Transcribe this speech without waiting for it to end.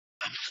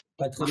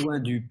pas très loin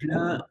du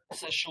plein,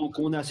 sachant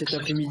qu'on a cet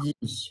après-midi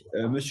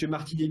Monsieur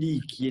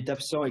Martinelli qui est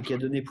absent et qui a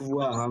donné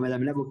pouvoir à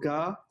Madame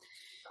l'avocat,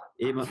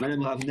 et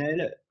Madame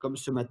Ravenel, comme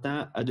ce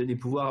matin, a donné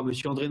pouvoir à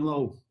Monsieur André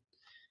Noireau.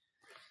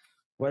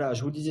 Voilà,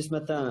 je vous disais ce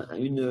matin,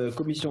 une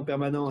commission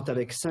permanente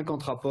avec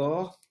 50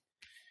 rapports.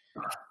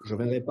 Je ne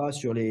reviendrai pas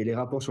sur les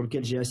rapports sur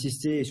lesquels j'ai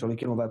assisté et sur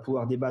lesquels on va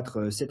pouvoir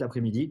débattre cet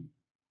après-midi.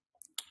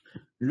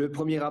 Le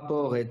premier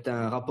rapport est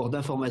un rapport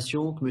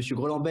d'information que M.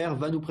 Grelambert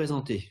va nous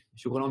présenter.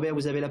 M. Grelambert,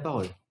 vous avez la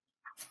parole.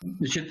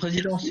 Monsieur le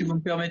Président, si vous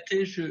me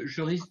permettez,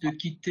 je risque de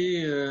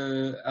quitter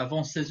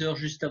avant 16 h,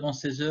 juste avant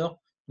 16 h,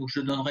 donc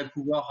je donnerai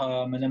pouvoir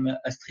à Madame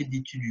Astrid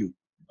Ditulio.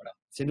 Voilà.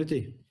 C'est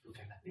noté.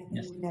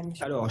 Merci.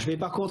 Alors, je vais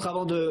par contre,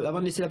 avant de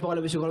laisser la parole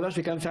à M. Grelambert, je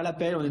vais quand même faire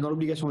l'appel. On est dans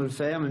l'obligation de le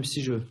faire, même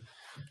si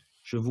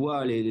je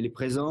vois les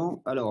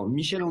présents. Alors,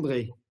 Michel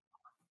André.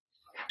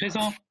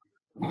 Présent.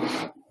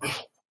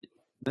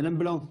 Madame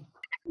Blanc.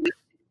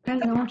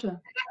 Présente.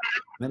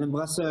 Madame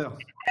Brasseur.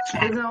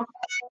 Présente.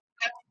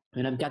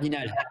 Madame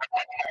Cardinal.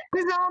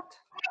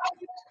 Présente.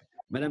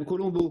 Madame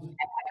Colombo.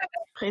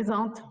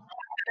 Présente.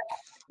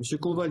 Monsieur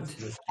Convolt.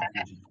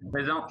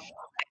 Présent.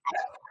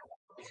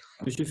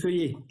 Monsieur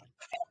Feuillet.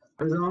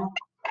 Présent.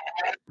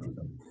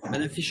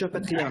 Madame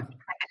Fischer-Patria.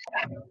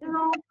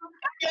 Présente.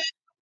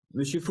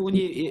 Monsieur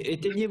Fournier,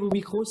 éteignez vos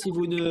micros si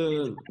vous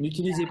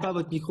n'utilisez pas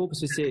votre micro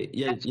parce que il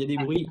y a des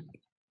bruits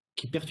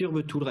qui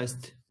perturbent tout le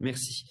reste.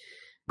 Merci.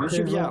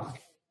 Monsieur Biard.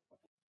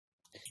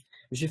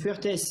 Monsieur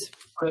Fertès.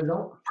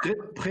 Présent.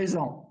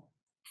 Présent.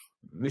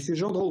 Monsieur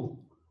Gendreau.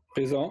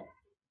 Présent.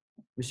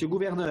 Monsieur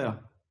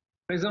Gouverneur.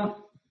 Présent.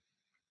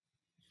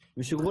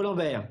 Monsieur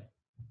Grelambert.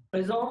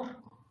 Présent.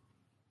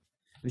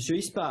 Monsieur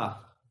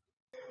Ispard.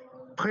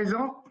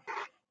 Présent.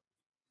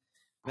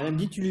 Madame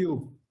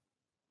Ditulio.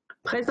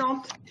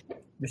 Présente.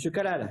 Monsieur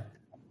Calal.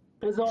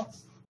 Présent.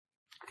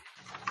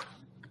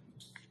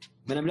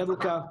 Madame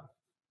l'avocat.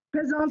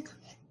 Présente.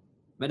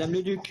 Madame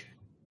Leduc.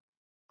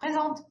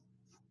 Présente.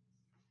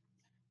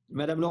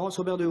 Madame Laurence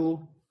Robert de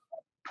Haut.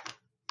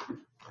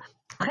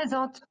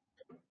 Présente.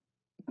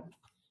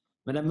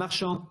 Madame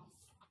Marchand.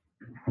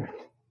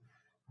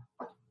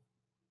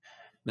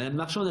 Madame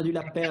Marchand, on a dû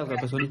la perdre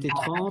parce qu'on était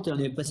 30 et on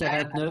est passé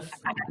à 29.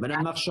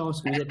 Madame Marchand,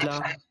 est-ce que vous êtes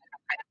là?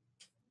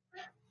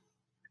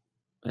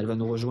 Elle va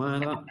nous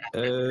rejoindre.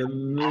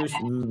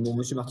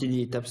 Monsieur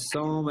Martini est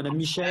absent. Madame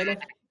Michel.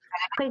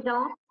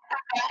 Présent.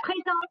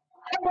 Présent.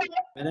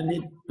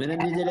 Madame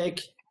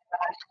Nedelec.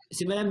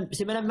 C'est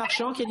Madame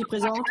Marchand qui a dit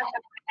présente?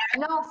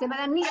 Non, c'est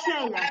Madame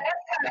Michel.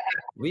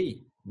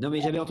 Oui. Non,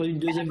 mais j'avais entendu une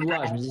deuxième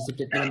voix. Je me disais, c'est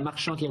peut-être Madame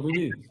Marchand qui est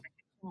revenue.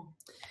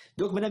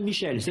 Donc, Madame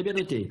Michel, c'est bien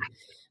noté.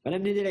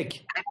 Madame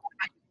Nedelec.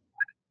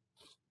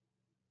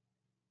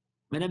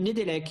 Madame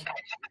Nedelec.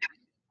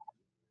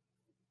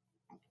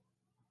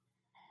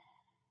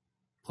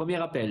 Premier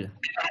appel.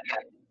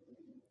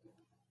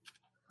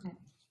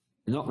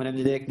 Non, Madame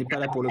Nedelec n'est pas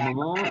là pour le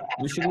moment.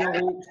 Monsieur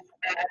Noireau.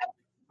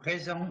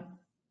 Présent.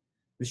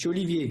 Monsieur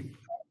Olivier.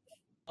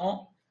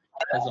 Non.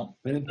 Présent.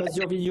 Madame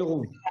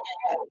Pazur-Vigneron.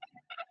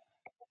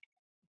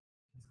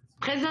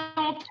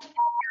 Présente.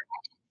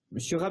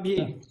 Monsieur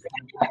Rabier.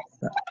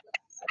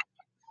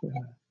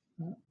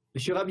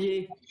 Monsieur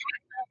Rabier.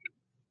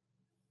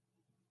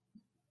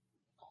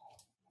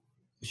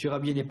 Monsieur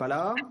Rabier n'est pas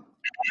là.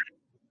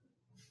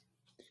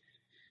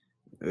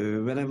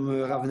 Madame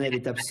Ravenel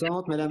est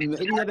absente. Madame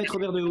Elisabeth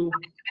Robert de Haut.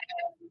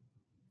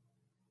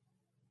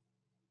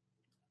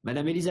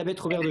 Madame Elisabeth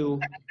Robert de Haut.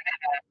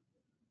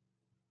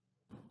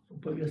 Ils n'ont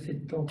pas eu assez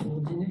de temps pour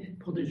dîner,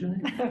 pour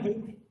déjeuner.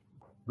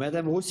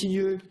 Madame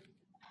Rossigneux.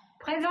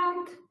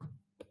 Présente.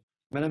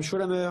 Madame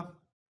Scholammer.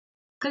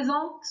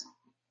 Présente.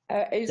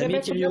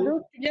 Elisabeth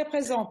Roberdeau, tu es bien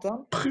présente.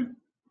 Hein.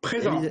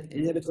 Présent.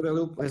 Elisabeth Robert de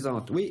Haut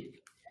présente. Oui.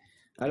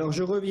 Alors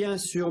je reviens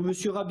sur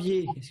Monsieur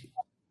Rabier.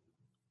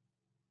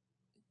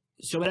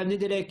 Sur Madame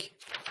Nedelec.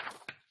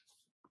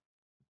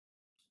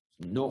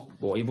 Non.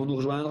 Bon, ils vont nous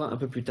rejoindre un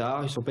peu plus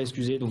tard. Ils ne sont pas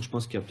excusés, donc je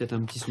pense qu'il y a peut-être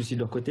un petit souci de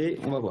leur côté.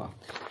 On va voir.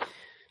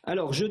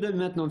 Alors, je donne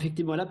maintenant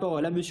effectivement la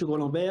parole à Monsieur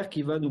Grelambert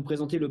qui va nous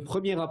présenter le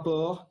premier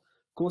rapport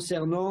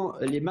concernant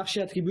les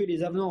marchés attribués et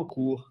les avenants en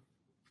cours.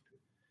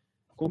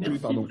 Conclu,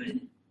 pardon.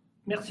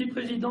 Merci,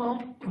 Président.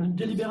 Une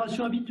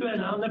délibération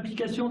habituelle en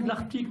application de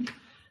l'article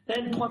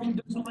L.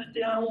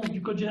 3221-11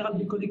 du Code général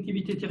des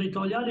collectivités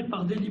territoriales et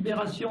par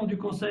délibération du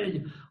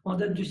Conseil en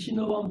date du 6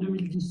 novembre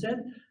 2017,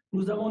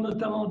 nous avons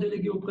notamment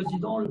délégué au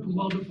Président le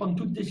pouvoir de prendre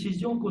toute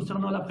décision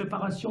concernant la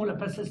préparation, la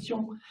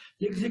passation,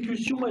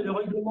 l'exécution et le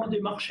règlement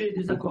des marchés et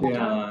des accords. Tu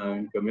as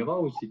une caméra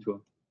aussi,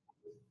 toi?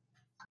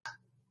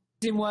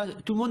 Excusez-moi,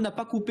 tout le monde n'a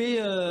pas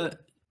coupé.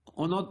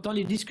 On entend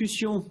les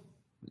discussions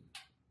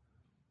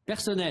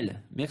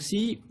personnelles.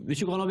 Merci.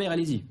 Monsieur Grelambert,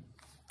 allez-y.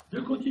 Je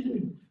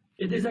continue.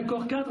 Et des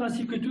accords cadres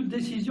ainsi que toute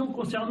décision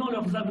concernant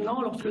leurs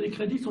avenants lorsque les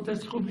crédits sont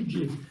inscrits au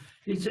budget.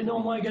 Il s'est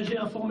néanmoins engagé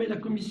à informer la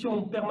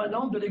commission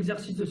permanente de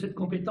l'exercice de cette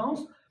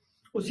compétence.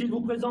 Aussi, il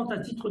vous présente à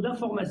titre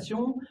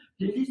d'information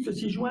les listes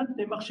ci-jointes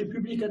des marchés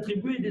publics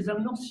attribués et des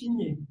avenants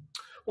signés.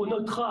 On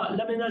notera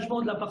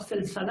l'aménagement de la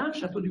parcelle Salin,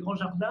 château du Grand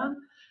Jardin,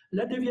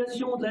 la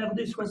déviation de la RD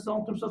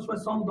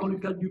 960 dans le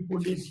cadre du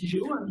projet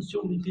CIGEO,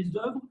 mission de maîtrise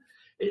d'œuvre,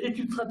 et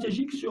l'étude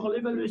stratégique sur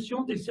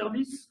l'évaluation des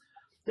services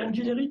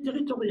d'ingénierie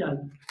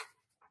territoriale.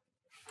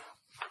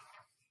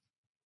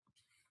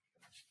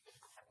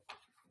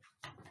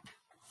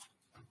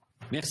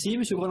 Merci,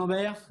 Monsieur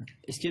Grelambert.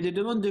 Est-ce qu'il y a des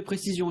demandes de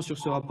précision sur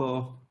ce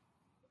rapport?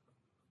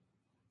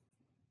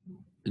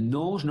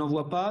 Non, je n'en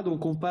vois pas.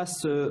 Donc, on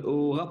passe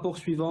au rapport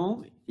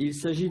suivant. Il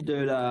s'agit de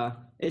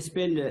la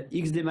SPL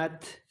XDMAT.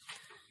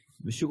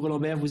 Monsieur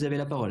Grelambert, vous avez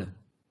la parole.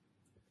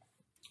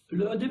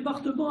 Le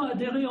département a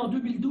adhéré en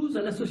 2012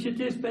 à la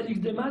société SPL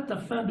XDMAT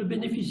afin de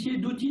bénéficier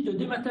d'outils de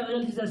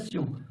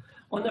dématérialisation.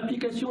 En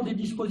application des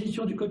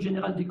dispositions du Code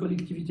général des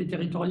collectivités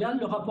territoriales,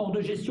 le rapport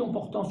de gestion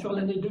portant sur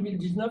l'année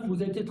 2019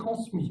 vous a été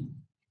transmis.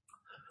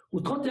 Au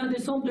 31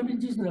 décembre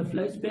 2019,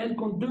 la SPL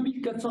compte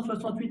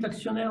 2468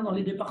 actionnaires dans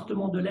les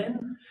départements de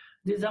l'Aisne,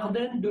 des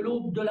Ardennes, de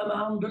l'Aube, de la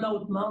Marne, de la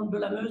Haute-Marne, de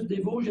la Meuse,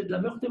 des Vosges et de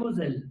la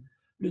Meurthe-et-Moselle.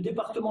 Le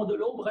département de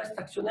l'Aube reste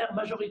actionnaire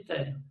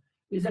majoritaire.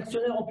 Les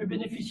actionnaires ont pu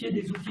bénéficier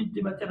des outils de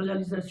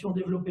dématérialisation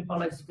développés par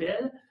la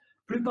SPL.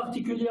 Plus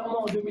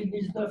particulièrement, en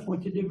 2019, ont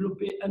été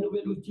développés un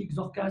nouvel outil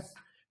Xorcas,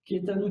 qui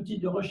est un outil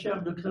de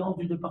recherche de créance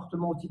du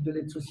département au titre de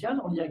l'aide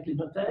sociale en lien avec les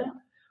notaires,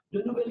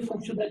 de nouvelles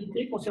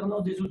fonctionnalités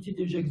concernant des outils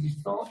déjà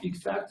existants,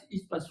 Xact,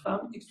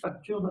 Xpassfam,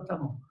 Xfacture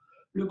notamment.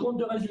 Le compte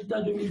de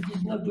résultat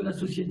 2019 de la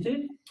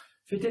société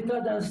fait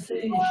état d'un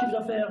chiffre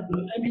d'affaires de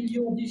 1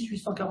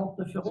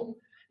 849 €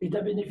 et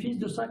d'un bénéfice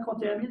de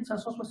 51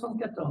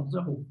 574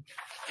 €.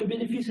 Ce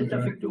bénéfice est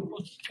affecté aux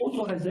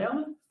autres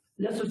réserves.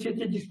 La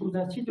société dispose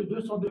ainsi de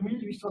 202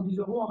 810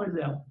 € en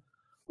réserve.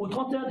 Au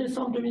 31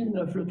 décembre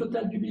 2009, le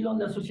total du bilan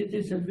de la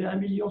société s'élevait à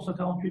 1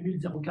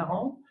 148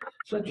 040,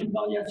 soit une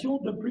variation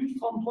de plus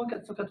 33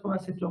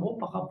 487 €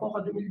 par rapport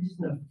à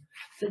 2019.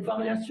 Cette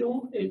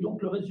variation est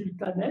donc le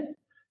résultat net,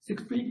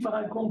 s'explique par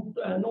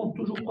un nombre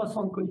toujours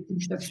croissant de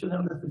collectivités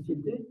actionnaires de la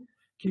société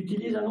qui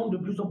utilisent un nombre de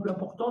plus en plus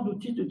important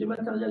d'outils de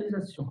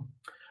dématérialisation.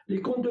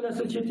 Les comptes de la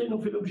société n'ont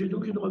fait l'objet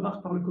d'aucune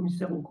remarque par le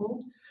commissaire aux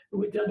comptes et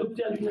ont été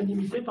adoptés à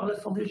l'unanimité par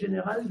l'Assemblée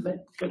générale le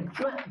 24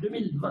 juin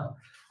 2020.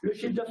 Le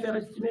chiffre d'affaires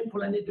estimé pour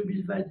l'année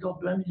 2020 est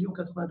d'ordre de 1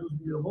 092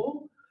 000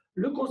 €.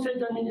 Le conseil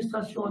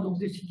d'administration a donc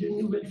décidé une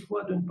nouvelle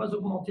fois de ne pas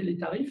augmenter les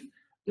tarifs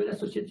de la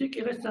société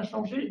qui reste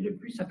inchangée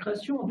depuis sa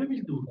création en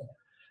 2012.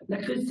 La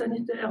crise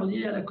sanitaire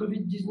liée à la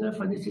Covid-19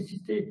 a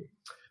nécessité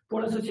pour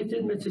la société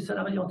de mettre ses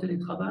salariés en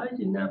télétravail.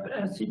 Il n'a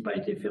ainsi pas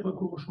été fait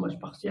recours au chômage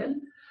partiel.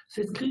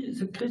 Cette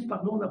crise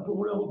n'a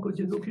pour l'heure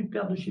occasionné aucune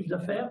perte de chiffre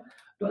d'affaires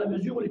dans la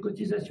mesure où les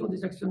cotisations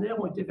des actionnaires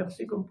ont été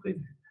versées comme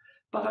prévu.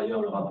 Par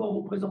ailleurs, le rapport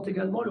vous présente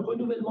également le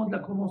renouvellement de la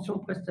convention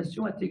de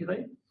prestation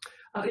intégrée,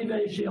 arrivé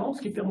à échéance,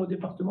 qui permet au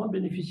département de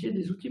bénéficier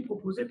des outils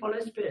proposés par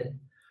la SPL.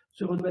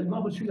 Ce renouvellement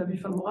a reçu l'avis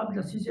favorable de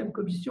la 6e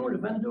commission le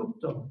 22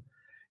 octobre.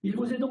 Il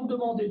vous est donc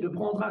demandé de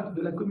prendre acte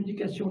de la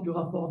communication du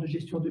rapport de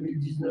gestion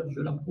 2019, je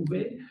l'approuve,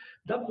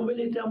 d'approuver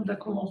les termes de la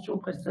convention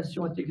de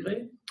prestation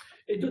intégrée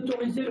et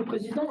d'autoriser le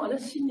président à la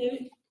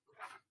signer.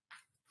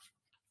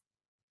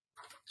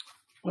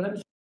 Voilà,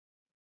 monsieur.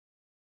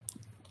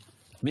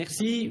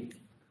 Merci.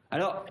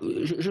 Alors,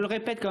 je le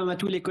répète quand même à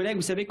tous les collègues,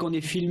 vous savez qu'on est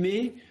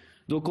filmé,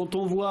 donc quand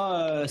on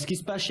voit ce qui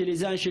se passe chez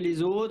les uns et chez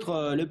les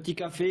autres, le petit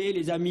café,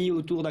 les amis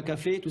autour d'un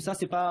café, tout ça,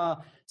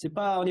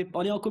 on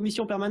est en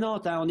commission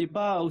permanente, hein, on n'est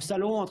pas au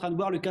salon en train de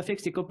boire le café avec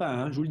ses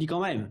copains, hein, je vous le dis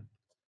quand même.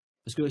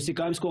 Parce que c'est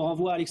quand même ce qu'on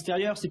renvoie à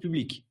l'extérieur, c'est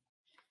public.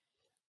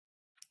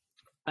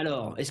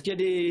 Alors, est-ce qu'il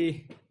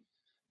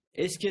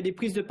y a des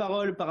prises de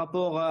parole par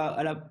rapport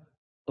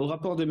au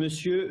rapport de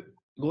Monsieur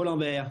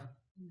Grelambert?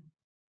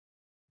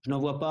 Je n'en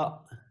vois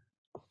pas.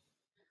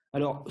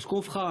 Alors, ce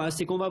qu'on fera, hein,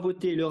 c'est qu'on va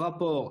voter le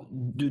rapport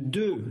de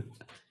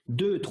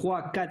 2,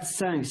 3, 4,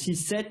 5, 6,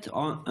 7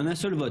 en un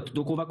seul vote.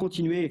 Donc, on va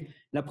continuer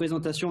la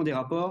présentation des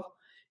rapports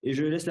et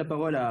je laisse la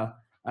parole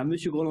à M.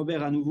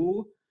 Grelambert à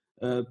nouveau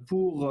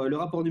pour le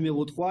rapport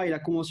numéro 3 et la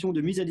convention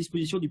de mise à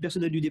disposition du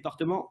personnel du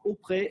département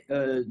auprès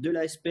de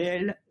la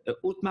SPL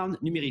Haute-Marne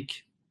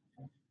numérique.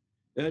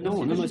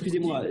 Non,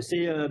 excusez-moi,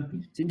 c'est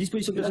une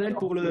disposition personnelle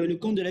pour le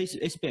compte de la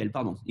SPL,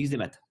 pardon,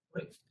 XDMAT.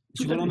 Oui,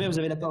 M. Grelambert, vous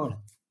avez la parole.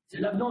 C'est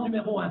l'avenant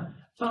numéro 1.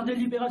 Par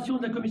délibération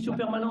de la commission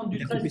permanente du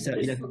 13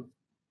 décembre.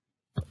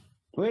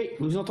 Oui,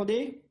 vous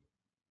entendez?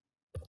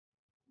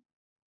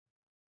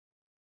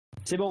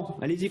 C'est bon,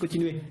 allez-y,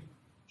 continuez.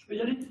 Je peux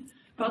y aller?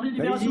 Par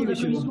délibération de la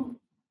commission.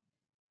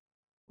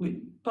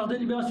 Oui. Par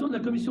délibération de la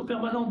commission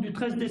permanente du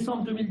 13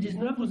 décembre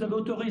 2019, vous avez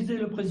autorisé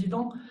le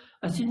président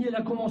à signer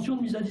la convention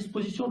de mise à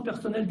disposition de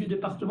personnel du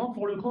département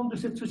pour le compte de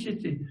cette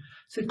société.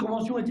 Cette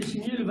convention a été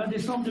signée le 20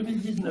 décembre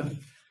 2019.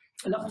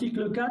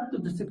 L'article 4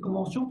 de cette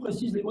convention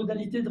précise les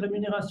modalités de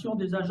rémunération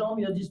des agents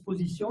mis à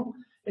disposition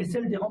et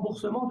celles des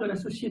remboursements de la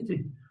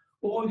société.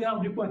 Au regard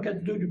du point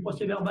 4.2 du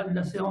procès-verbal de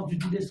la séance du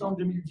 10 décembre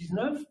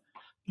 2019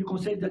 du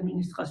conseil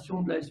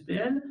d'administration de la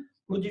SPL,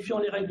 modifiant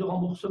les règles de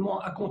remboursement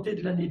à compter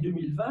de l'année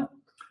 2020,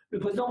 le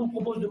président vous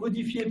propose de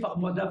modifier par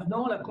voie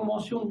d'avenant la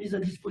convention de mise à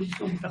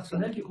disposition du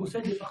personnel du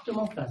conseil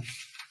départemental.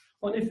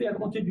 En effet, à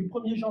compter du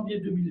 1er janvier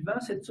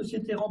 2020, cette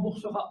société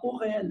remboursera au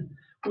réel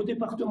au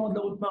département de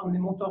la Haute-Marne les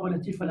montants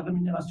relatifs à la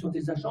rémunération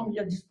des agents mis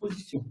à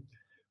disposition,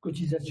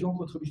 cotisations,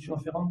 contributions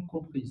afférentes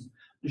comprises,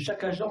 de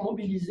chaque agent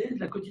mobilisé et de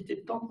la quantité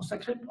de temps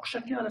consacré pour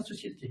chacun à la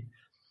société.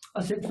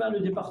 À cette fin,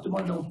 le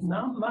département de la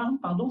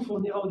Haute-Marne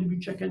fournira au début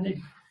de chaque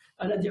année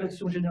à la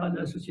direction générale de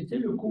la société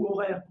le coût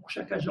horaire pour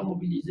chaque agent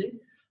mobilisé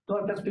dans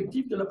la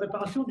perspective de la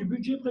préparation du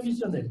budget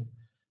prévisionnel.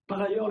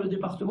 Par ailleurs, le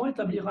département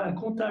établira un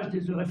comptage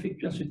des heures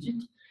effectuées à ce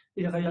titre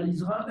et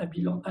réalisera un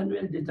bilan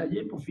annuel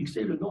détaillé pour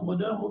fixer le nombre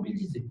d'heures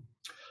mobilisées.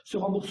 Ce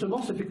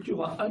remboursement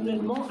s'effectuera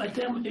annuellement à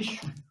terme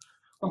échu.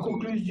 En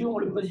conclusion,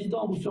 le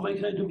président vous serait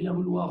gré de bien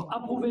vouloir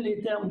approuver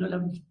les termes de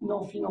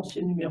l'avenant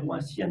financier numéro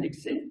ainsi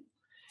annexé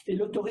et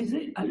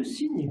l'autoriser à le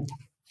signer.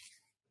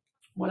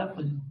 Voilà,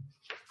 président.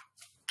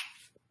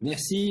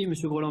 Merci, M.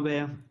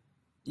 Gros-Lambert.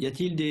 Y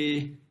a-t-il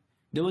des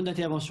demandes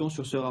d'intervention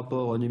sur ce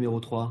rapport numéro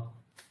 3?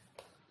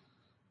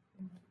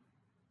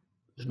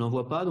 Je n'en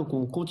vois pas, donc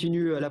on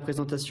continue à la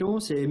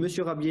présentation. C'est M.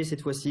 Rabier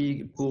cette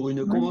fois-ci pour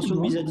une convention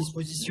de mise à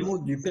disposition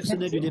du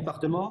personnel du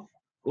département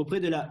auprès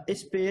de la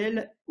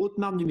SPL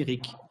Haute-Marne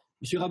numérique.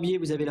 M. Rabier,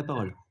 vous avez la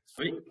parole.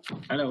 Oui,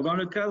 alors dans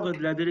le cadre de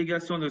la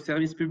délégation de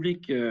services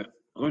publics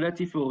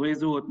relatif au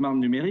réseau Haute-Marne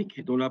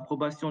numérique, dont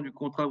l'approbation du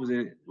contrat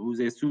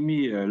vous est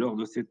soumis lors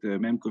de cette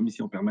même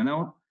commission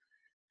permanente,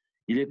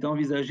 il est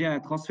envisagé un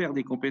transfert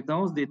des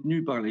compétences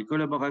détenues par les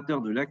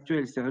collaborateurs de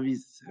l'actuel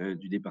service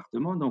du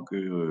département, donc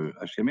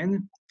HMN,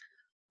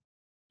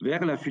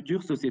 vers la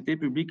future société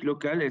publique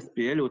locale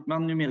SPL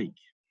Haute-Marne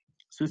numérique.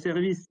 Ce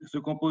service se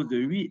compose de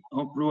 8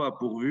 emplois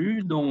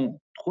pourvus, dont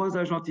 3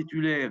 agents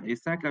titulaires et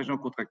 5 agents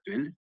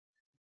contractuels.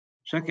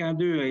 Chacun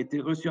d'eux a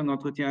été reçu en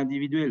entretien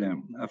individuel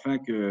afin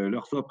que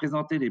leur soient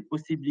présentées les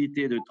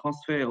possibilités de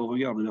transfert au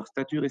regard de leur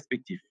statut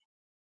respectif.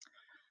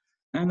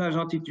 Un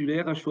agent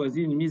titulaire a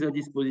choisi une mise à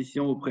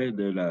disposition auprès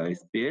de la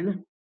SPL.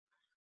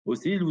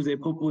 Aussi, il vous est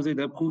proposé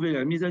d'approuver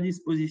la mise à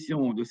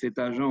disposition de cet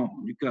agent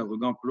du cadre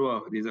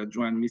d'emploi des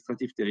adjoints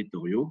administratifs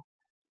territoriaux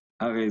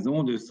à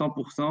raison de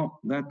 100%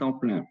 d'un temps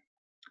plein.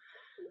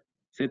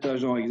 Cet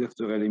agent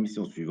exercerait les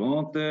missions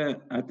suivantes: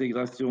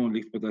 intégration de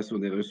l'exploitation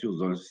des ressources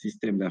dans le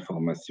système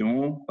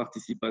d'information,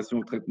 participation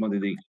au traitement des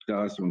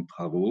déclarations de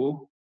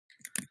travaux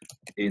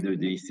et de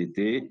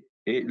DICT,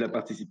 et la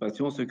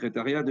participation au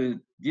secrétariat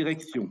de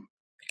direction.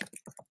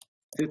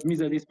 Cette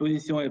mise à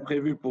disposition est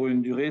prévue pour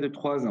une durée de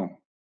 3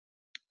 ans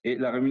et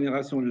la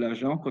rémunération de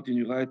l'agent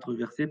continuera à être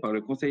versée par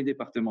le conseil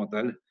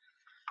départemental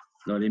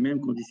dans les mêmes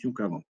conditions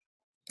qu'avant.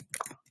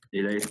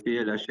 Et la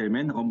SPL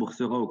HMN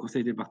remboursera au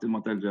conseil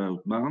départemental de la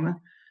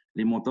Haute-Marne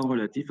les montants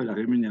relatifs à la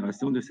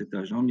rémunération de cet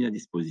agent mis à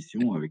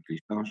disposition avec les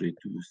charges et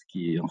tout ce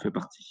qui en fait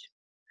partie.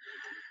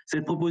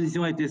 Cette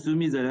proposition a été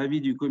soumise à l'avis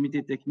du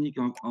comité technique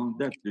en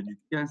date du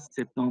 15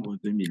 septembre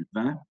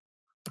 2020.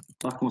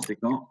 Par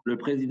conséquent, le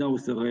président vous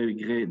serait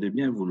gré de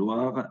bien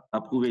vouloir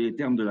approuver les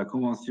termes de la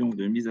convention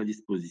de mise à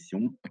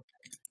disposition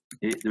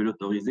et de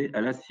l'autoriser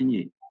à la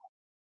signer.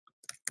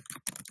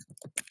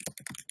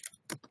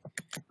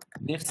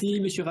 Merci,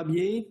 M.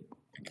 Rabier.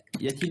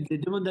 Y a-t-il des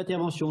demandes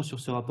d'intervention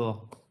sur ce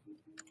rapport?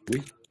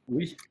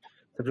 Oui.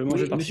 Simplement, Oui,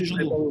 je ne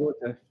participerai pas au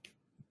vote.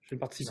 Je ne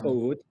participe pas au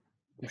vote.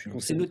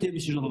 C'est noté, M.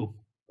 Gendreau.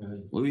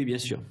 Oui, bien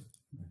sûr.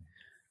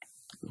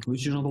 M.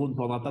 Gendreau ne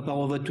prendra pas part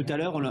au vote tout à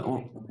l'heure.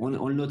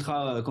 On le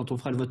notera quand on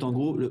fera le vote en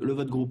groupe, le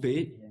vote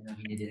groupé.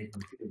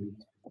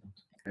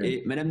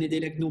 Et Mme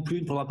Nedelec non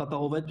plus ne prendra pas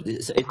part au vote,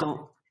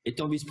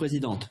 étant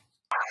vice-présidente.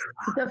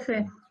 Tout à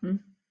fait.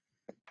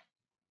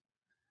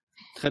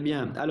 Très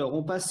bien. Alors,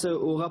 on passe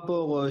au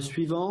rapport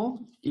suivant.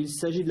 Il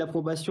s'agit de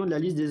l'approbation de la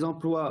liste des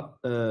emplois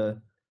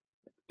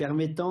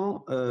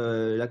permettant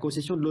la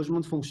concession de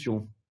logements de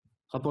fonction.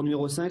 Rapport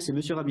numéro 5, c'est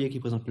M. Rabier qui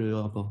présente le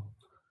rapport.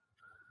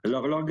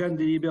 Alors, l'organe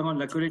délibérant de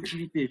la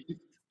collectivité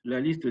fixe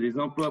la liste des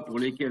emplois pour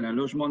lesquels un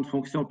logement de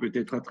fonction peut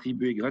être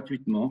attribué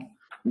gratuitement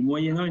ou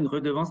moyennant une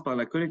redevance par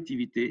la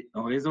collectivité,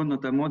 en raison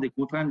notamment des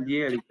contraintes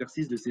liées à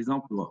l'exercice de ces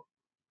emplois.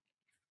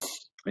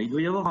 Il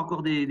doit y avoir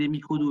encore des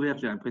micros d'ouvert,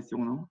 j'ai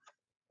l'impression, non?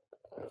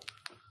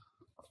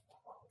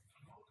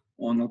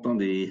 On entend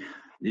des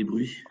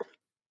bruits.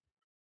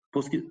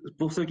 Pour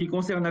ce qui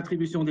concerne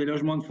l'attribution des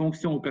logements de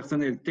fonction au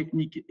personnel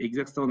technique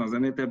exerçant dans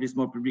un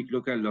établissement public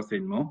local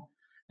d'enseignement,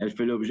 elle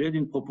fait l'objet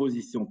d'une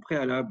proposition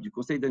préalable du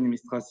conseil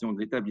d'administration de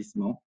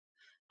l'établissement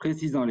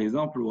précisant les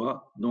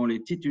emplois dont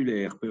les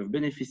titulaires peuvent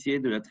bénéficier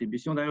de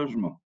l'attribution d'un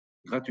logement,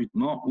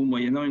 gratuitement ou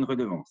moyennant une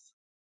redevance.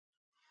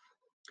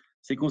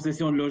 Ces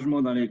concessions de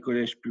logement dans les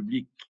collèges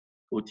publics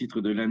au titre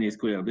de l'année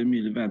scolaire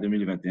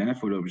 2020-2021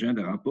 font l'objet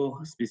d'un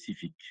rapport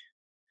spécifique.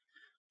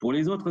 Pour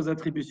les autres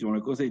attributions,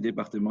 le conseil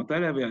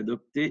départemental avait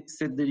adopté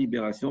 7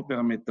 délibérations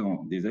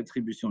permettant des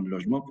attributions de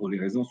logement pour les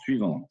raisons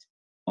suivantes.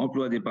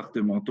 Emplois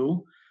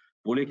départementaux,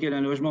 pour lesquels un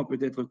logement peut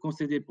être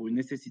concédé pour une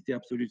nécessité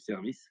absolue de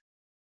service,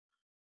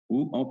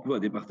 ou emplois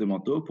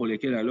départementaux, pour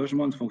lesquels un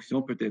logement de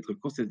fonction peut être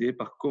concédé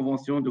par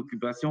convention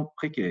d'occupation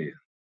précaire.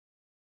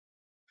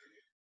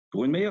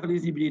 Pour une meilleure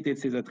lisibilité de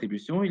ces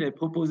attributions, il est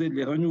proposé de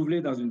les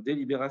renouveler dans une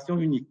délibération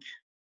unique.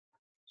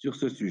 Sur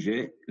ce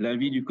sujet,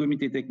 l'avis du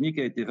comité technique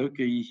a été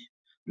recueilli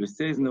le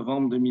 16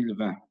 novembre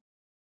 2020.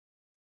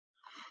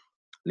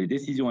 Les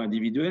décisions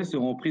individuelles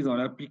seront prises en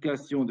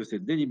l'application de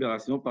cette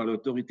délibération par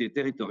l'autorité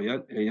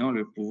territoriale ayant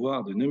le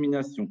pouvoir de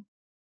nomination.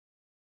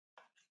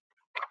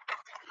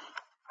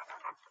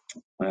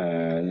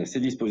 Ces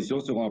dispositions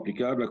seront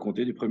applicables à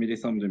compter du 1er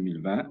décembre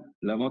 2020.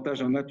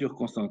 L'avantage en nature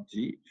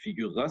consenti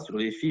figurera sur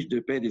les fiches de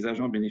paie des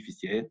agents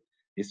bénéficiaires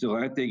et sera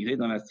intégré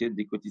dans l'assiette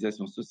des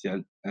cotisations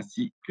sociales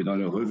ainsi que dans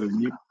le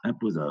revenu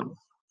imposable.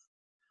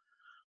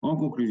 En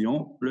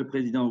conclusion, le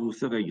président vous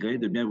serait gré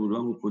de bien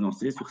vouloir vous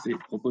prononcer sur ces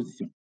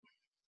propositions.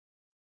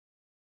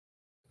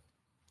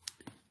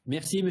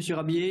 Merci, Monsieur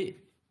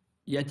Rabier.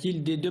 Y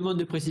a-t-il des demandes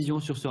de précision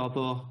sur ce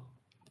rapport?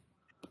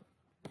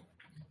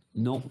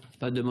 Non,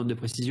 pas de demande de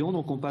précision.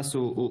 Donc on passe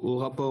au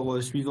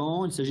rapport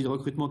suivant. Il s'agit de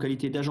recrutement en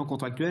qualité d'agent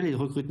contractuel et de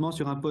recrutement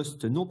sur un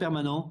poste non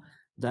permanent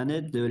d'un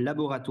aide de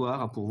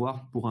laboratoire à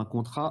pourvoir pour un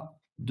contrat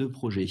de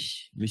projet.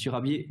 Monsieur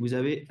Rabier, vous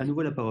avez à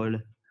nouveau la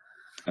parole.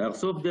 Alors,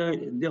 sauf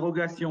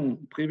dérogation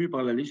prévue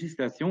par la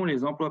législation,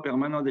 les emplois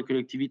permanents des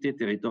collectivités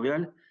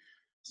territoriales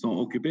sont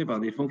occupés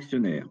par des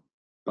fonctionnaires.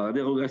 Par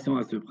dérogation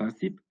à ce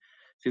principe,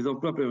 ces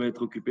emplois peuvent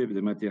être occupés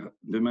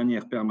de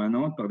manière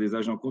permanente par des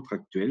agents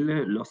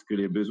contractuels lorsque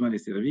les besoins des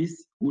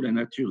services ou la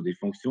nature des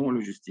fonctions le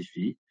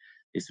justifient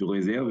et sous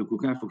réserve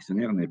qu'aucun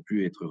fonctionnaire n'ait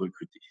pu être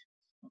recruté.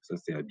 Donc ça,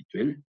 c'est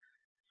habituel.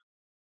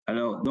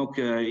 Alors, donc,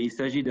 il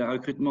s'agit d'un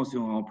recrutement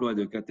sur un emploi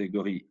de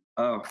catégorie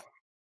A.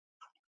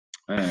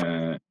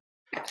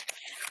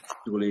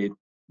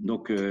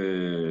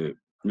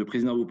 Le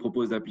président vous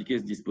propose d'appliquer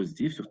ce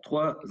dispositif sur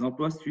 3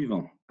 emplois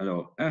suivants.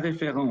 Alors, un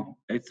référent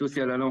aide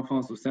sociale à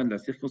l'enfance au sein de la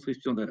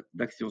circonscription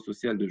d'action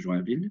sociale de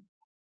Joinville,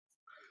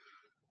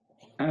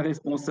 un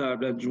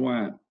responsable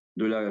adjoint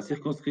de la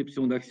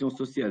circonscription d'action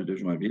sociale de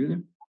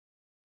Joinville,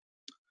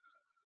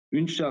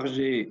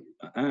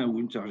 un ou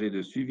une chargée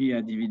de suivi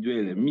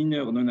individuel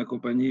mineur non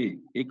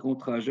accompagné et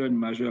contrat jeune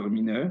majeur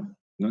mineur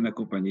non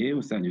accompagné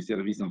au sein du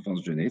service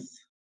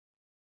enfance-jeunesse.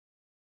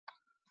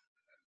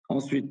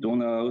 Ensuite,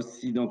 on a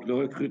aussi donc le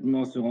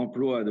recrutement sur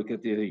emploi de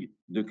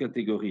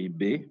catégorie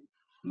B,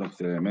 donc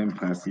c'est le même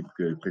principe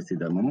que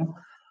précédemment,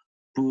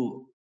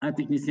 pour un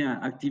technicien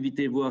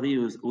activité voirie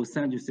au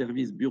sein du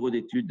service bureau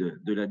d'études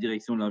de la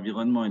direction de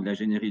l'environnement et de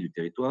l'ingénierie du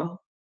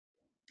territoire,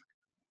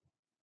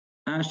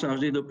 un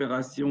chargé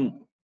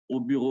d'opération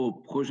au bureau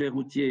projet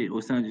routier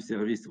au sein du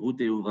service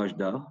route et ouvrages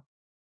d'art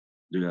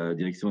de la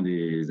direction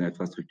des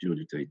infrastructures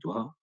du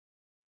territoire.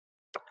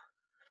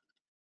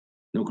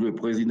 Donc, le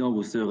président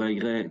vous serait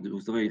gré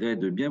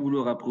de bien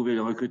vouloir approuver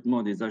le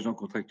recrutement des agents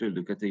contractuels de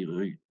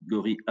catégorie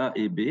A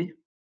et B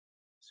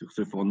sur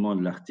ce fondement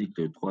de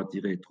l'article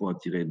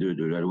 3-3-2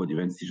 de la loi du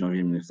 26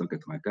 janvier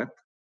 1984.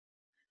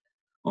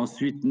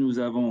 Ensuite, nous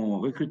avons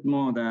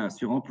recrutement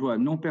sur emploi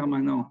non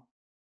permanent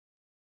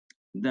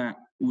d'un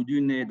ou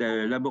d'une aide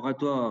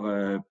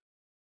laboratoire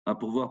à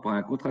pourvoir par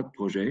un contrat de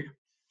projet.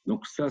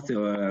 Donc ça, c'est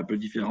un peu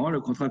différent.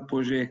 Le contrat de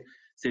projet,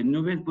 c'est une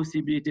nouvelle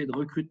possibilité de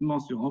recrutement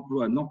sur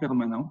emploi non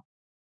permanent.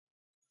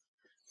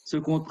 Ce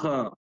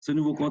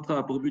nouveau contrat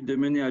a pour but de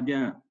mener à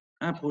bien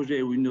un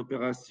projet ou une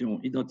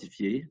opération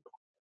identifiée.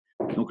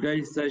 Donc là,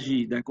 il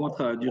s'agit d'un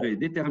contrat à durée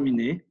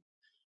déterminée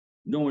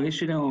dont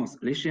l'échéance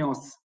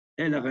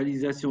est la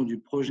réalisation du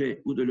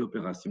projet ou de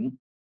l'opération.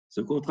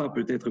 Ce contrat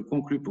peut être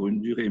conclu pour une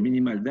durée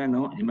minimale d'1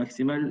 an et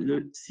maximale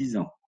de 6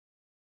 ans.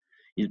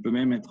 Il peut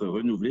même être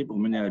renouvelé pour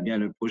mener à bien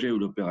le projet ou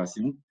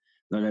l'opération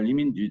dans la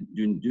limite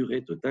d'une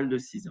durée totale de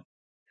 6 ans.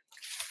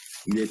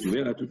 Il est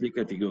ouvert à toutes les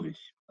catégories,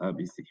 A,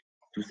 B, C,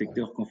 tous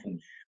secteurs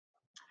confondus.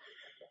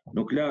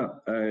 Donc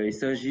là, il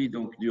s'agit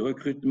donc du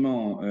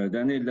recrutement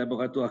d'un aide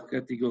laboratoire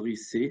catégorie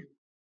C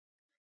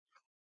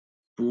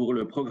pour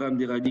le programme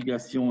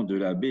d'éradication de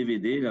la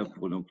BVD, là,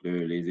 pour donc,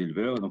 les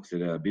éleveurs. Donc c'est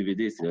la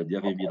BVD, c'est la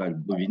diarrhée virale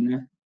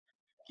bovine,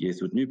 qui est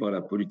soutenue par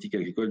la politique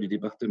agricole du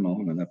département.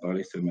 On en a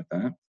parlé ce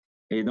matin.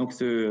 Et donc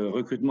ce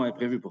recrutement est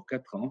prévu pour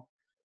 4 ans,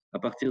 à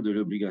partir de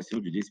l'obligation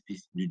du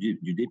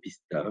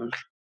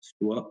dépistage,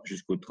 soit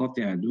jusqu'au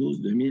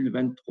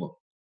 31/12/2023.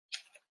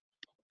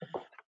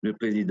 Le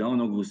président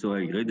donc vous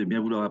serait gré de bien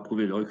vouloir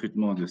approuver le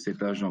recrutement de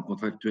cet agent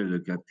contractuel de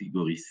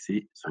catégorie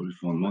C sur le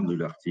fondement de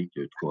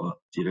l'article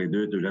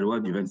 3-2 de la loi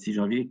du 26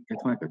 janvier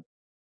 1984.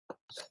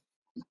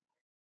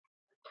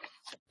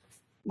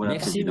 Voilà,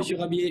 merci, président. Monsieur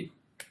Rabier.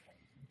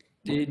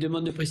 Des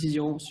demandes de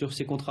précision sur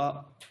ces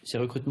contrats, ces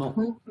recrutements?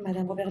 Oui,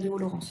 Madame Robert-Dehaut,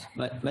 Laurence.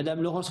 Ouais,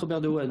 Madame Laurence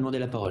Robert-Dehaut a demandé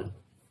la parole.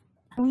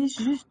 Oui,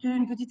 juste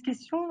une petite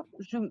question.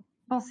 Je ne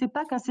pensais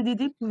pas qu'un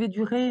CDD pouvait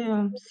durer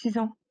 6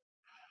 ans.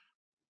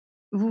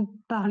 Vous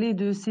parlez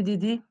de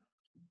CDD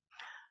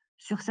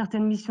sur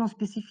certaines missions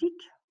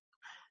spécifiques.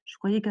 Je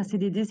croyais qu'un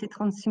CDD, c'est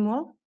 36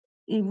 mois.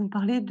 Et vous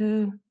parlez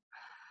que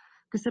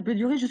ça peut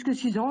durer jusque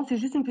 6 ans. C'est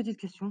juste une petite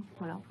question.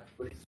 Voilà.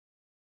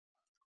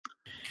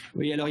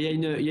 Oui, alors il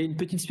y a une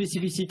petite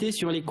spécificité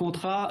sur les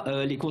contrats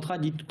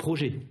dits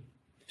projet,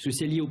 parce que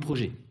c'est lié au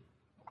projet.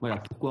 Voilà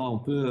pourquoi on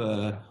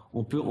peut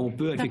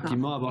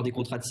effectivement avoir des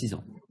contrats de 6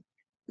 ans.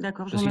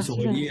 D'accord, je parce vous qu'ils sont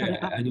remercie. reliés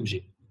à un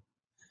objet.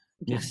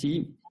 Bien.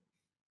 Merci.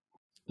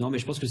 Non, mais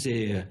je pense que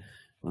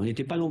on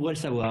n'était pas nombreux à le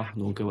savoir,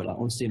 donc voilà,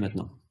 on le sait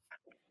maintenant.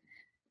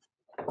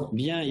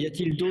 Bien, y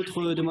a-t-il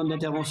d'autres demandes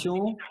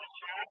d'intervention?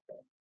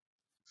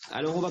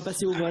 Alors, on va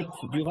passer au vote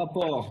du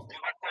rapport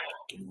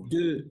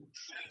 2,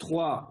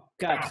 3,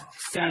 4,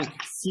 5,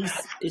 6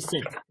 et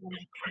 7.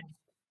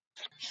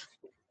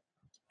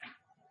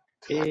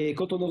 Et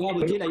quand on aura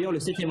voté d'ailleurs le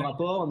 7e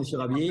rapport, M.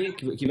 Rabier,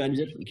 qui va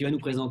nous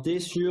présenter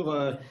sur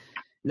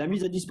la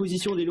mise à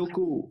disposition des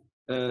locaux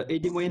et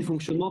des moyens de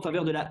fonctionnement en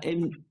faveur de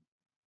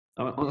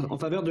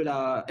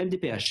la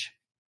MDPH.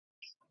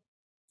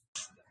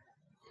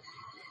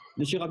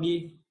 Monsieur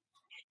Rabier,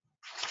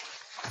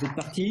 vous êtes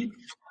parti?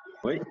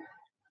 Oui.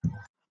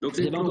 Donc,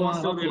 Vous avez encore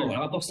un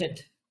rapport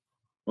 7.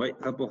 Oui,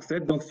 rapport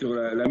 7. Donc, sur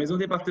la maison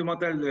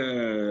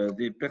départementale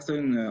des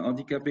personnes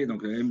handicapées,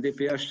 donc la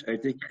MDPH, a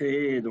été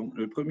créée donc,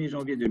 le 1er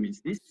janvier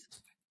 2006.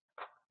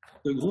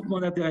 Ce groupement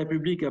d'intérêt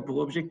public a pour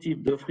objectif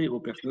d'offrir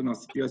aux personnes en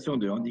situation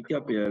de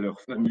handicap et à leurs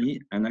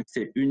familles un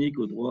accès unique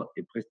aux droits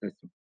et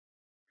prestations.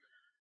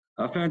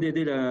 Afin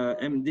d'aider la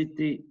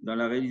MDT dans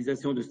la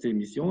réalisation de ces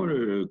missions,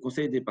 le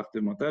conseil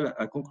départemental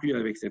a conclu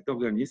avec cet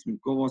organisme une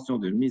convention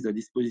de mise à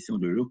disposition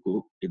de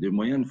locaux et de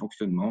moyens de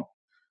fonctionnement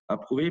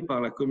approuvée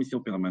par la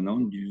commission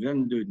permanente du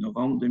 22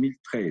 novembre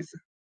 2013.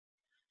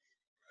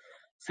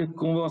 Cette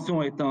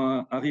convention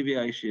étant arrivée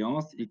à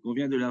échéance, il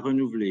convient de la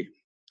renouveler.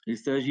 Il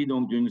s'agit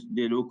donc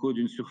des locaux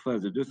d'une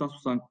surface de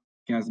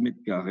 275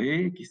 mètres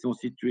carrés qui sont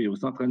situés au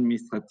centre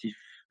administratif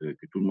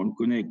que tout le monde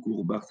connaît,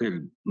 cours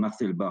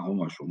Marcel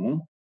Baron à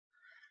Chaumont.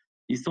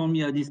 Ils sont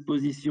mis à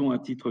disposition à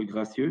titre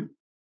gracieux.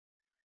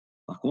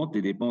 Par contre,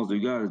 les dépenses de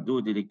gaz, d'eau,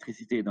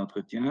 d'électricité et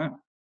d'entretien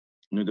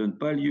ne donnent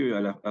pas lieu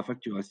à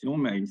facturation,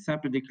 mais à une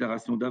simple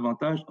déclaration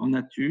d'avantage en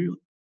nature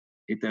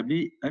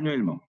établie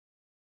annuellement.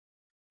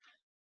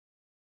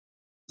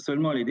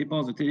 Seulement, les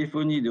dépenses de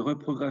téléphonie, de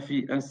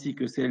reprographie ainsi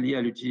que celles liées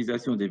à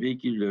l'utilisation des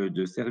véhicules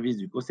de service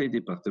du conseil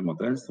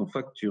départemental sont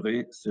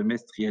facturées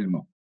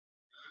semestriellement.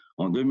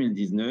 En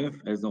 2019,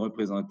 elles ont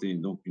représenté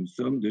donc une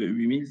somme de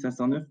 8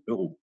 509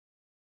 €.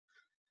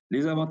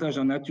 Les avantages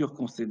en nature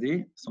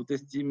concédés sont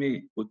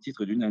estimés au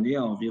titre d'une année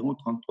à environ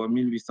 33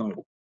 800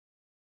 €.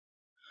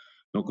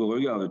 Donc, au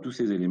regard de tous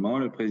ces éléments,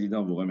 le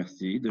président vous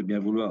remercie de bien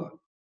vouloir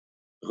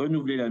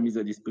renouveler la mise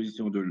à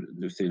disposition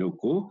de ces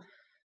locaux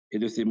et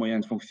de ses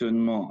moyens de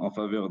fonctionnement en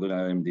faveur de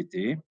la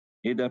MDT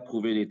et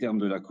d'approuver les termes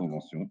de la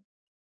convention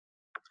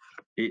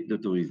et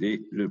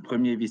d'autoriser le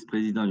premier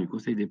vice-président du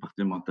conseil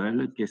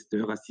départemental,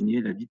 questeur, à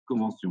signer la dite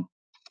convention.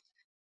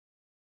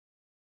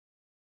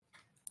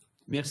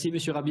 Merci,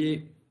 Monsieur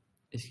Rabier.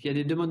 Est-ce qu'il y a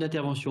des demandes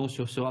d'intervention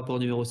sur ce rapport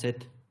numéro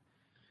 7?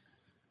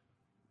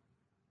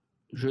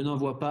 Je n'en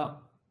vois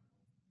pas.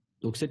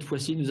 Donc cette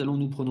fois-ci, nous allons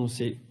nous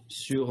prononcer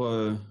sur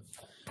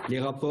les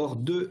rapports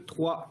 2,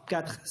 3,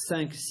 4,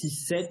 5, 6,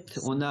 7.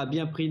 On a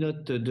bien pris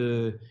note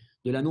de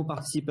la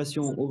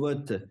non-participation au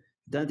vote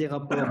d'un des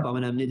rapports par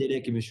Mme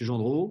Nedelec et M.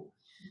 Gendreau.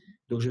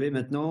 Donc je vais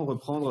maintenant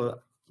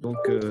reprendre donc,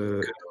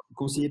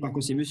 conseiller par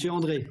conseiller. Monsieur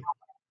André.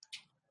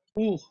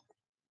 Pour.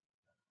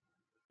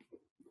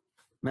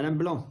 Madame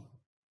Blanc.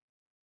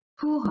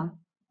 Pour.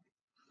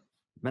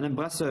 Madame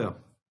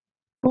Brasseur.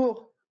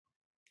 Pour.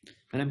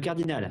 Madame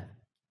Cardinal.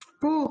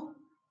 Pour.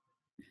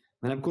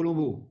 Madame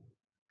Colombo.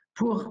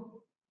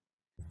 Pour.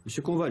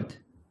 Monsieur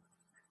Convolte.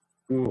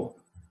 Pour.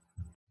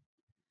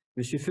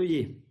 Monsieur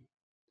Feuillet.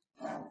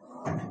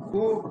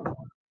 Pour.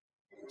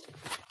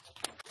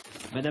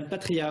 Madame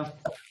Patria.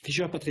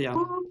 Fischer-Patria.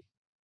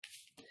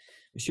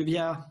 Monsieur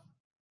Viard.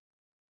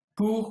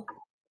 Pour.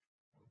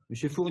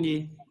 Monsieur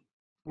Fournier.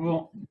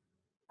 Pour.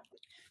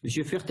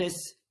 Monsieur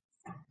Furtès.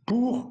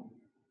 Pour.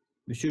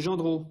 Monsieur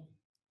Gendreau.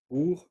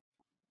 Pour.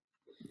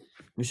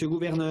 Monsieur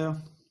Gouverneur.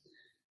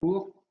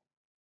 Pour.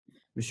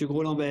 Monsieur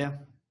Gros-Lambert.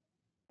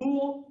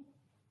 Pour.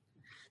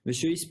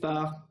 Monsieur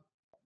Ispard.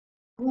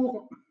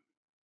 Pour.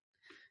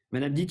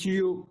 Madame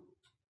Ditulio.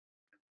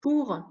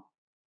 Pour.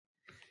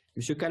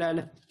 Monsieur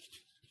Calal.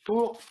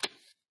 Pour.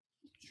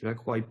 Monsieur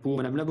Lacroix est pour.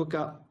 Madame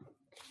l'avocat.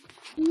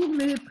 Pour,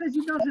 mais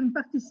président, je ne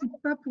participe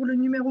pas pour le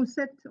numéro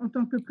 7 en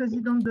tant que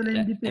présidente de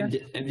la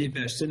MDPH.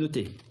 MDPH, c'est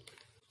noté.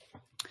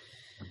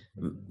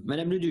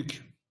 Madame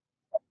Leduc.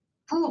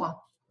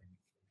 Pour.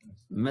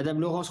 Madame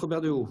Laurence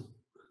Robert de Haut.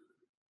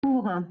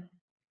 Pour.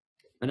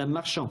 Madame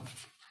Marchand.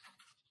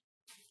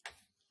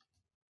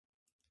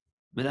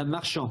 Madame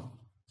Marchand.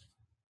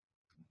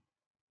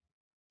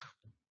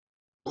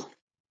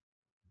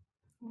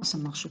 Ça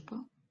ne marche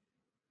pas.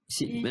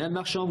 Si, Madame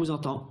Marchand vous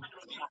entend.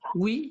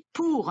 Oui,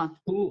 pour.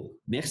 Pour,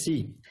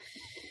 merci.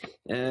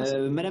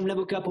 Madame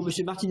l'avocat pour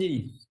Monsieur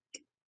Martinelli.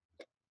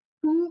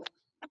 Pour.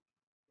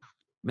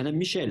 Madame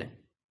Michel.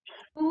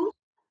 Pour.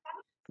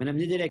 Madame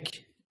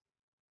Nedelec.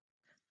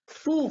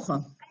 Pour.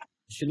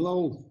 Monsieur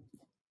Noireau.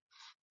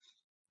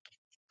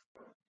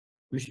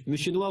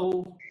 Monsieur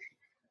Noireau.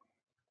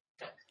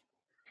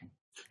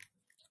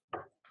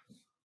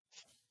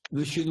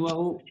 Monsieur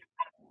Noireau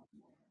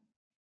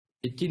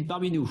est-il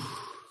parmi nous?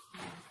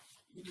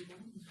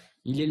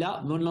 Il est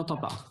là, mais on ne l'entend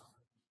pas.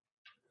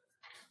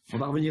 On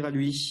va revenir à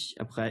lui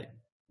après.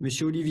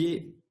 Monsieur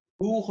Olivier.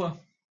 Pour.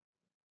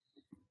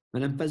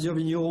 Madame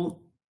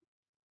Pazur-Vigneron.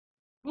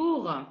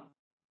 Pour.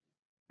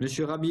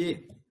 Monsieur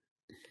Rabier.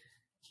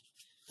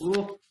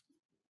 Pour.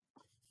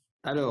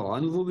 Alors,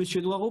 à nouveau,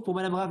 Monsieur Noireau pour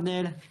Madame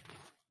Ravenel.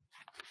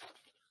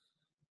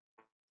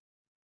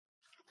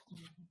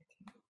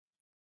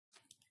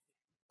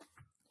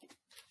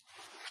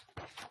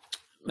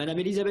 Madame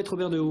Elisabeth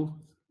Robert de Haut.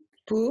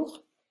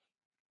 Pour.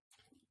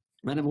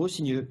 Madame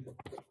Rossigneux.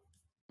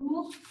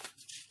 Pour.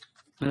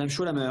 Madame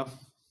Chaulameur.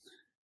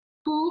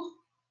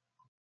 Pour.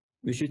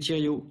 Monsieur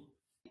Thiriot.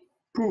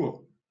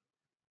 Pour.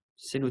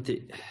 C'est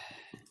noté.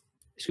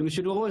 Est-ce que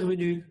Monsieur Noireau est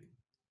revenu?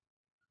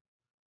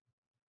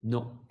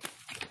 Non.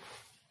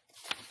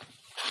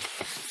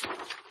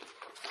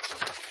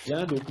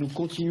 Bien, donc nous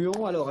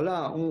continuons. Alors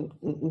là,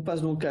 on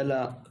passe donc à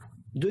la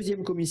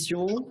deuxième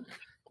commission.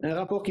 Un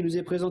rapport qui nous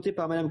est présenté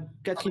par Madame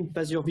Catherine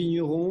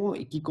Pazur-Vigneron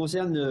et qui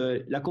concerne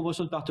la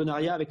convention de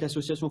partenariat avec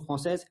l'Association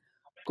française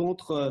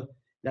contre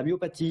la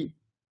myopathie,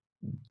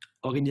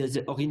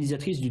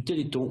 organisatrice du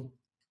Téléthon,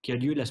 qui a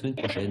lieu la semaine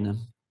prochaine.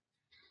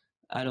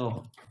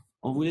 Alors,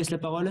 on vous laisse la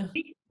parole.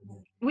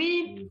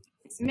 Oui,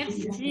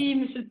 merci,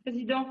 Monsieur le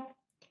Président.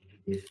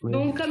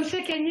 Donc, comme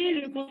chaque année,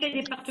 le Conseil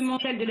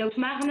départemental de la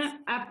Haute-Marne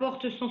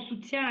apporte son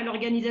soutien à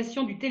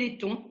l'organisation du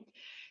Téléthon.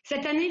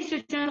 Cette année, il se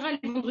tiendra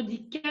les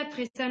vendredis 4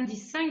 et samedi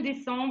 5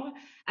 décembre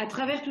à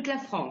travers toute la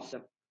France.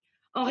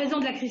 En raison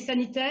de la crise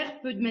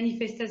sanitaire, peu de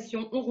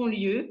manifestations auront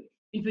lieu,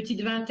 une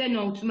petite vingtaine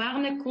en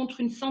Haute-Marne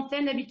contre une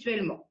centaine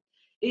habituellement,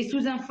 et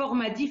sous un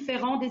format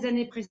différent des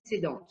années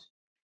précédentes.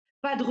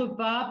 Pas de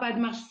repas, pas de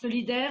marche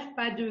solidaire,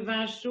 pas de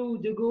vin chaud ou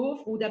de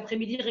gaufres ou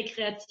d'après-midi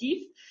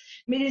récréatif,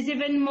 mais des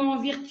événements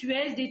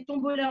virtuels, des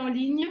tombolas en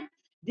ligne,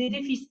 des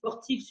défis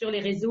sportifs sur les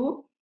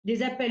réseaux,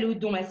 des appels aux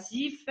dons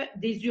massifs,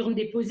 des urnes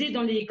déposées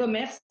dans les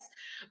commerces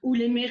ou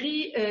les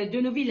mairies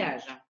de nos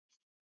villages.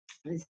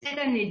 Cette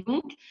année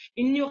donc,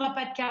 il n'y aura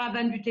pas de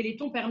caravane du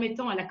Téléthon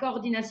permettant à la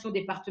coordination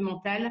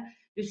départementale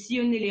de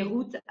sillonner les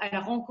routes à la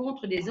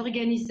rencontre des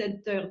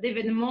organisateurs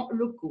d'événements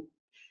locaux.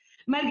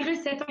 Malgré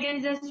cette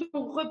organisation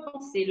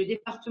repensée, le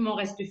département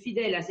reste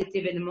fidèle à cet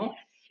événement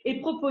et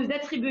propose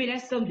d'attribuer la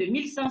somme de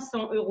 1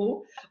 500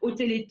 € au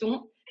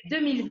Téléthon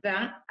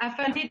 2020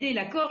 afin d'aider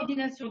la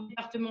coordination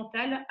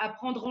départementale à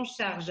prendre en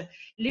charge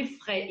les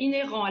frais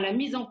inhérents à la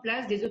mise en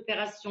place des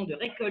opérations de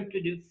récolte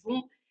de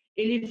fonds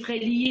et les frais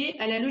liés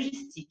à la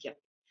logistique.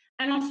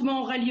 Un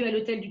lancement aura lieu à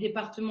l'hôtel du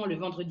département le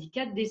vendredi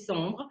 4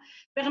 décembre,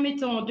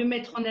 permettant de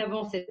mettre en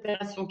avant cette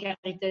opération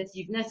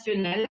caritative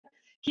nationale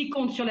qui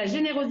compte sur la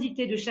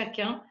générosité de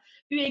chacun,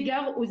 eu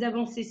égard aux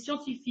avancées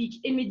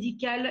scientifiques et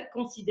médicales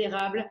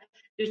considérables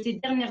de ces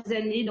dernières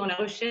années dans la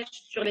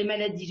recherche sur les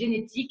maladies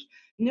génétiques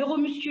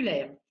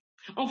neuromusculaires.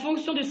 En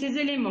fonction de ces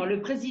éléments,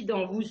 le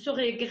Président vous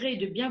saurait gré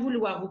de bien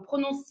vouloir vous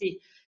prononcer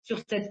sur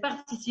cette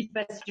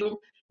participation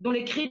dont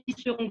les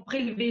crédits seront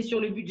prélevés sur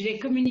le budget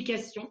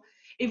communication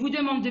et vous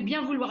demande de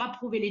bien vouloir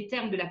approuver les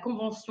termes de la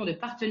convention de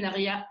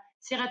partenariat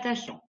s'y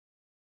rattachant.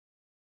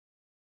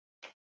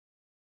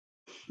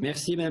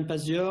 Merci Madame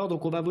Pazur.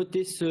 Donc on va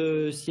voter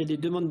s'il y a des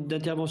demandes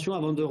d'intervention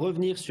avant de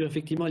revenir sur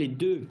effectivement les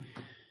deux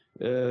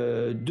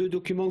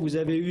documents que vous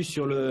avez eus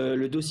sur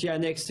le dossier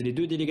annexe, les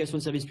deux délégations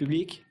de service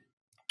public.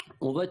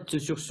 On vote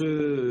sur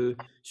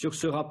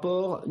ce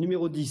rapport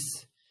numéro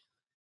 10.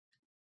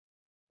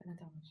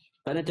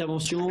 Pas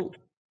d'intervention.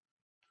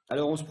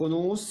 Alors on se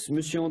prononce.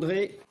 Monsieur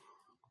André.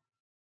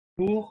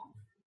 Pour.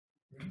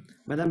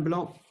 Madame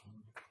Blanc.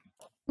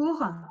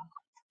 Pour.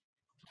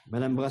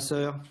 Madame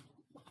Brasseur.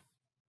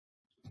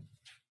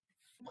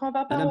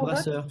 Madame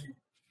Brasseur.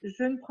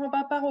 Je ne prends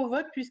pas part au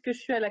vote puisque je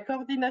suis à la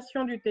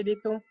coordination du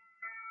Téléthon.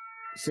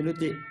 C'est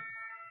noté.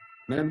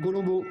 Madame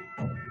Colombo.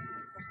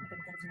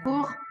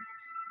 Pour.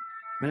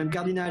 Madame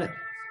Cardinal.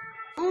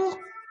 Pour.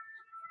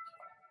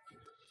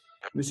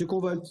 Monsieur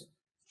Convolt.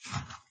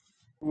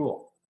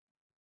 Pour.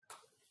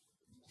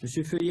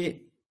 Monsieur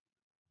Feuillet.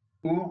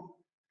 Pour.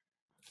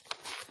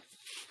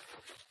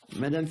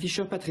 Madame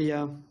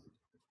Fischer-Patria.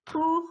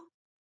 Pour.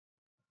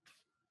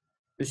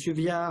 Monsieur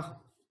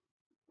Viard.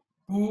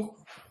 Pour.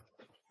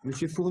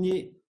 Monsieur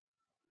Fournier.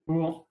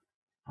 Pour.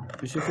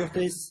 Monsieur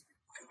Fortes.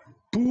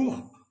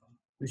 Pour.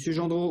 Monsieur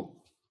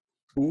Gendreau.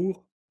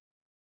 Pour.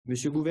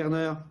 Monsieur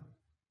Gouverneur.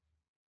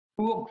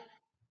 Pour.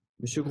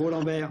 Monsieur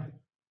Gros-Lambert.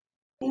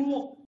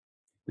 Pour.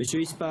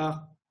 Monsieur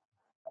Ispard.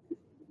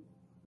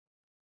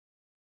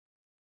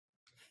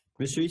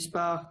 Monsieur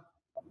Ispard.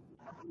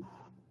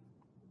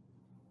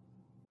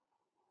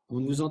 On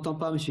ne vous entend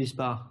pas, Monsieur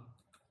Ispard.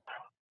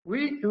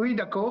 Oui,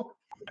 d'accord.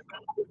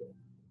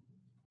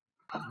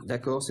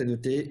 D'accord, c'est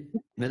noté.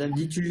 Madame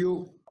Di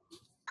Tullio.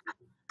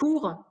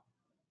 Pour.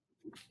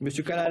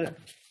 Monsieur Calal.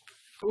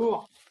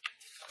 Pour.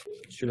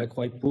 Monsieur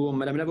Lacroix est pour.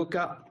 Madame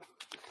l'avocat.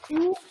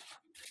 Pour.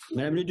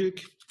 Madame le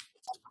Duc.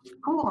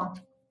 Pour.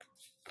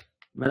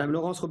 Madame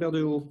Laurence Robert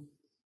de Haut.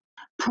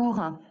 Pour.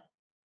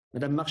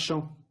 Madame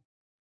Marchand.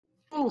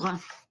 Pour.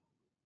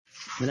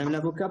 Madame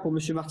l'avocat pour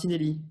Monsieur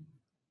Martinelli.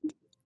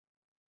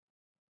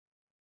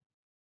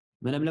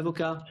 Madame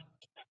l'avocat.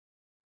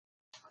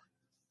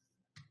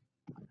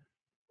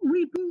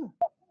 Oui, pour.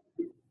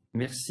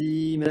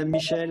 Merci. Madame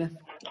Michel.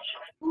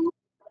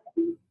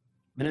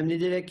 Madame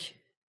Nedelec.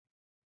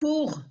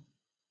 Pour.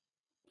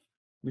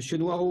 Monsieur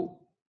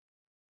Noireau.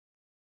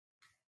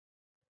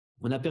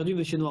 On a perdu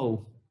Monsieur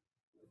Noireau.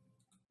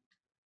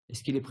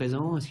 Est-ce qu'il est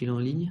présent? Est-ce qu'il est en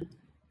ligne?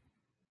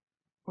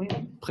 Oui.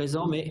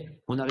 Présent, mais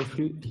on n'arrive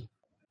plus.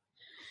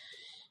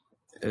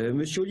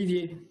 Monsieur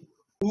Olivier.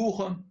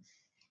 Pour.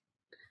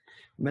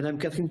 Madame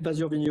Catherine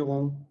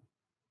Pazur-Vigneron.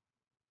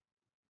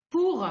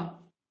 Pour.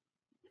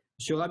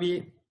 Monsieur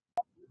Rabier.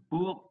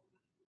 Pour.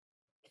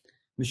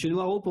 Monsieur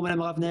Noireau pour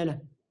Madame Ravenel.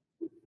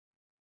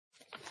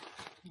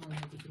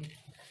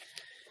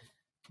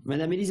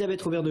 Madame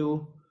Elisabeth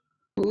Robert-Dehaut.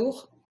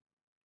 Pour.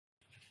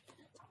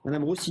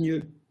 Madame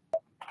Rossigneux.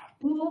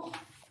 Pour.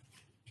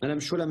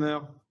 Madame Cholamer.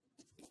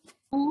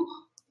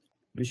 Pour.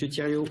 Monsieur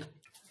Thiriot.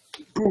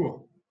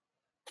 Pour.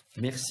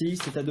 Merci,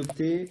 c'est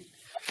adopté.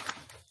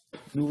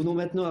 Nous venons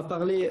maintenant à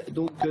parler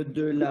donc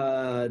de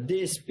la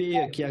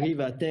DSP qui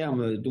arrive à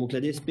terme, donc la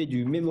DSP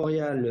du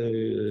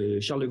mémorial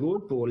Charles de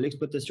Gaulle pour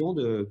l'exploitation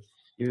du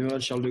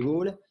mémorial Charles de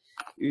Gaulle.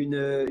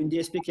 Une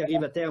DSP qui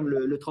arrive à terme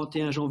le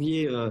 31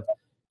 janvier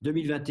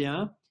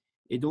 2021.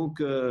 Et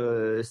donc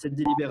cette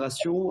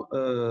délibération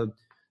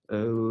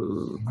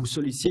vous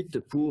sollicite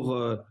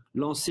pour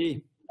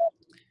lancer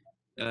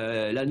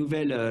la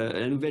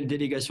nouvelle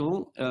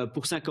délégation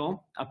pour 5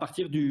 ans à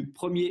partir du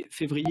 1er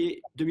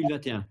février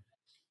 2021.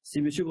 C'est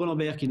M.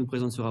 Grelambert qui nous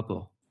présente ce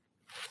rapport.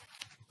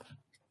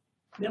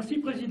 Merci,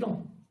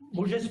 Président.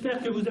 Bon,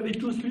 j'espère que vous avez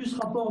tous lu ce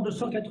rapport de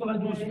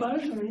 192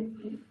 pages.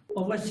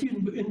 En voici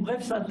une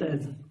brève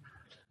synthèse.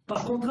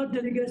 Par contrat de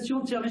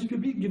délégation de service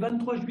public du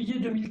 23 juillet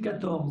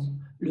 2014,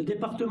 le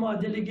département a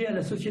délégué à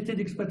la Société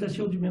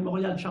d'exploitation du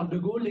mémorial Charles de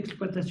Gaulle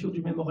l'exploitation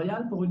du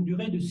mémorial pour une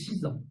durée de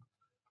 6 ans.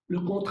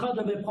 Le contrat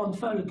devait prendre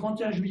fin le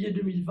 31 juillet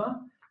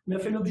 2020, mais a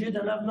fait l'objet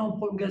d'un avenant de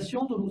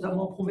prolongation dont nous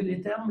avons approuvé les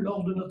termes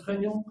lors de notre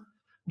réunion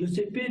de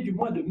CP du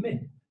mois de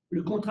mai.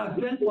 Le contrat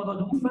actuel prendra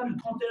donc fin le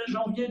 31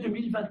 janvier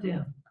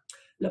 2021.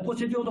 La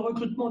procédure de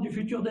recrutement du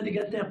futur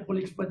délégataire pour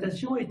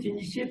l'exploitation est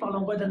initiée par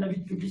l'envoi d'un avis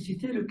de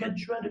publicité le 4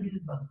 juin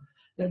 2020.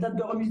 La date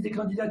de remise des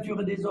candidatures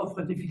et des offres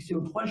était fixée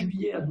au 3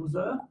 juillet à 12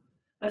 h.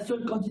 Un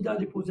seul candidat a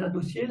déposé un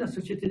dossier, la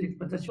Société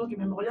d'exploitation du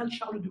mémorial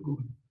Charles de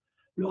Gaulle.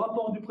 Le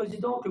rapport du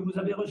président que vous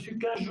avez reçu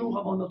 15 jours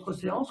avant notre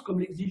séance, comme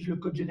l'exige le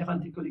Code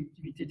général des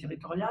collectivités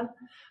territoriales,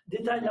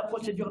 détaille la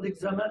procédure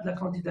d'examen de la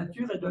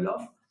candidature et de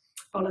l'offre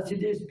par la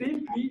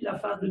CDSP, puis la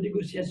phase de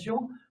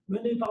négociation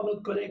menée par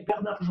notre collègue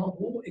Bernard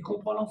Gendreau et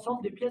comprend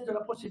l'ensemble des pièces de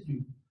la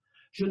procédure.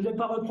 Je ne vais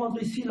pas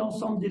reprendre ici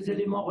l'ensemble des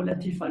éléments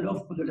relatifs à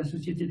l'offre de la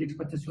Société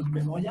d'exploitation du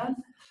mémorial.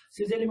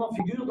 Ces éléments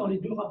figurent dans les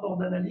 2 rapports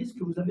d'analyse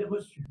que vous avez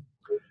reçus.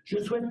 Je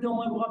souhaite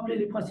néanmoins vous rappeler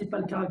les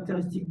principales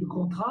caractéristiques du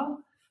contrat.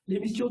 Les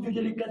missions du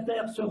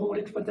délégataire seront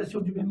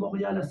l'exploitation du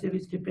mémorial à ses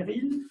risques et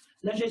périls,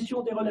 la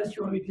gestion des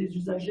relations avec les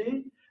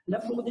usagers,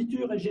 la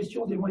fourniture et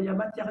gestion des moyens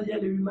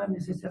matériels et humains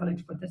nécessaires à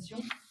l'exploitation,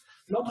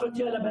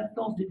 l'entretien et la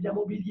maintenance des biens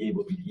mobiliers et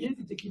immobiliers,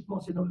 des équipements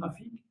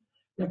scénographiques,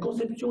 la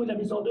conception et la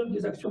mise en œuvre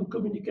des actions de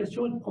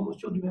communication et de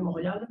promotion du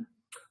mémorial,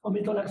 en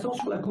mettant l'accent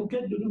sur la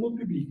conquête de nouveaux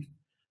publics,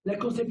 la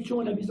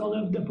conception et la mise en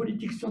œuvre de la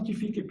politique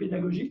scientifique et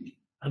pédagogique,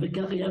 avec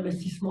un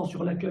réinvestissement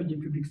sur l'accueil des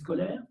publics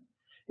scolaires,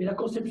 et la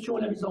conception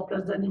et la mise en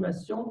place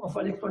d'animations,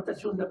 enfin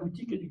l'exploitation de la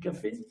boutique et du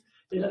café,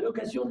 et la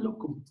location de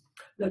locaux.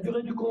 La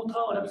durée du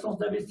contrat, en l'absence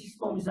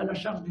d'investissement mis à la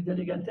charge du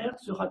délégataire,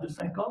 sera de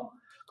 5 ans,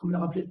 comme l'a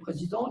rappelé le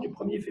Président, du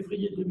 1er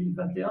février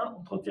 2021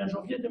 au 31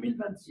 janvier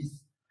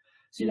 2026.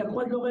 Si la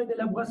Croix de Lorraine et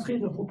la brasserie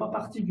ne font pas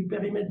partie du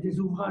périmètre des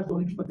ouvrages dont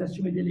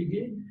l'exploitation est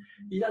déléguée,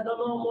 il a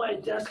néanmoins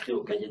été inscrit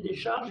au cahier des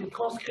charges et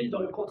transcrit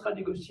dans le contrat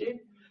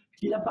négocié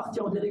qu'il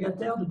appartient au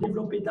délégataire de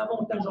développer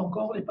davantage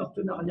encore les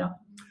partenariats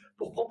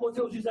pour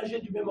proposer aux usagers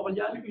du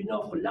mémorial une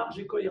offre large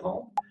et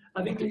cohérente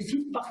avec les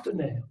sites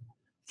partenaires.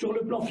 Sur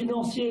le plan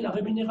financier, la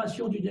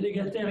rémunération du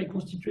délégataire est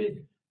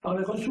constituée par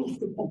les ressources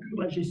que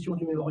procure la gestion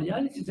du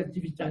mémorial et ses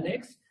activités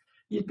annexes.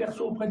 Il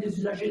perçoit auprès des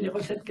usagers les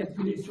recettes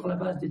calculées sur la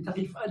base des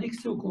tarifs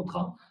annexés au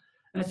contrat,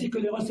 ainsi que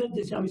les recettes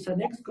des services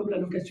annexes comme la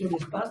location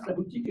d'espace, la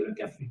boutique et le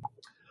café.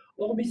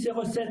 Hormis ces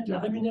recettes, la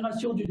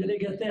rémunération du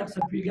délégataire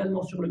s'appuie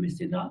également sur le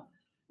mécénat,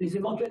 les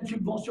éventuelles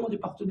subventions des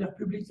partenaires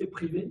publics et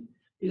privés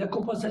et la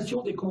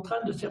compensation des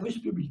contraintes de service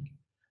public.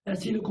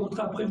 Ainsi, le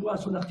contrat prévoit à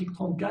son article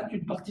 34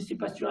 une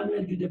participation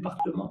annuelle du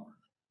département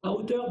à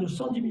hauteur de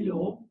 110 000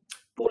 €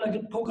 pour la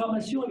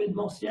programmation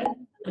événementielle,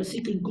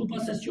 ainsi qu'une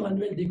compensation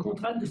annuelle des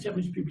contraintes de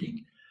service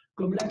public,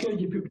 comme l'accueil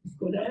des publics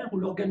scolaires ou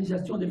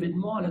l'organisation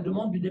d'événements à la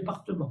demande du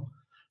département.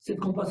 Cette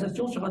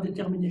compensation sera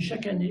déterminée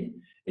chaque année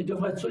et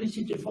devra être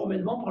sollicitée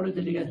formellement par le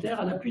délégataire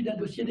à l'appui d'un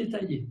dossier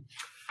détaillé.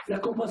 La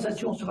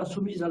compensation sera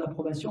soumise à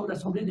l'approbation de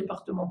l'Assemblée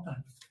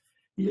départementale.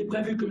 Il est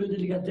prévu que le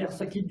délégataire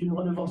s'acquitte d'une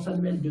redevance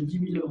annuelle de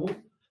 10 000 €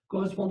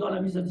 correspondant à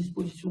la mise à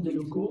disposition des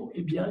locaux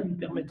et biens lui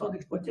permettant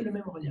d'exploiter le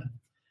mémorial.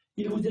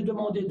 Il vous est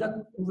demandé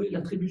d'approuver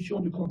l'attribution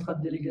du contrat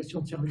de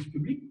délégation de service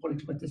public pour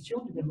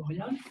l'exploitation du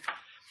mémorial,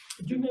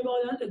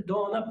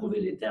 d'en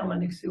approuver les termes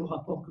annexés au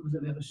rapport que vous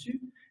avez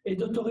reçu et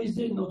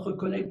d'autoriser notre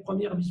collègue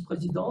première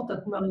vice-présidente,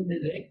 Haute-Marne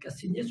à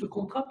signer ce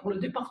contrat pour le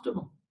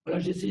département. Voilà,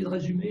 j'ai essayé de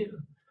résumer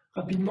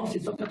rapidement ces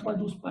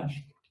 192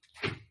 pages.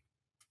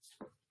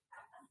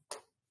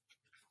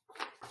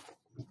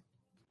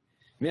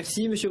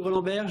 Merci, M.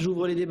 Grelambert.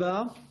 J'ouvre les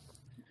débats.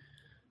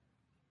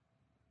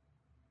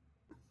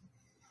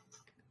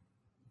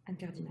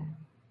 Cardinal.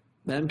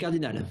 Madame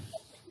Cardinal.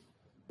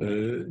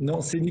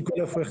 Non, c'est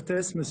Nicolas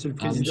Fuertes, Monsieur le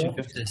Président.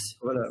 Monsieur Fuertes.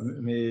 Voilà,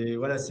 mais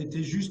voilà,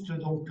 c'était juste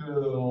donc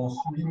on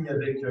souligne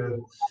avec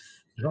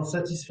grande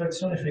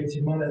satisfaction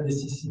effectivement la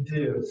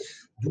nécessité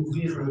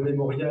d'ouvrir le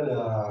mémorial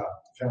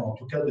enfin en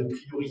tout cas de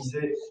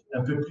prioriser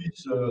un peu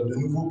plus de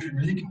nouveaux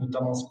publics,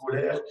 notamment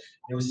scolaires,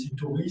 mais aussi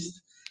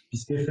touristes,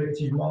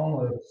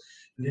 puisqu'effectivement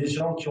les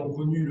gens qui ont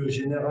connu le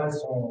général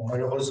sont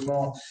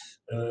malheureusement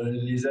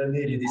les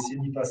années, les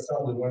décennies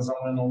passant de moins en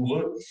moins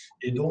nombreux,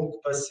 et donc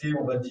passer,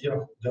 on va dire,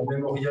 d'un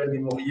mémorial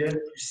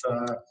plus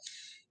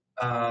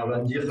on va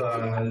dire,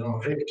 un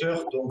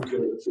vecteur donc,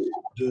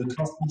 de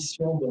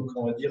transmission, donc,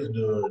 on va dire,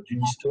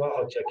 d'une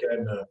histoire qui a quand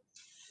même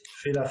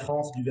fait la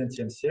France du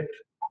XXe siècle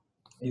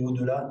et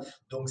au-delà.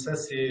 Donc ça,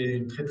 c'est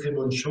une très très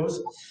bonne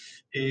chose.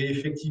 Et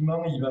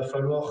effectivement, il va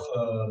falloir,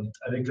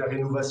 avec la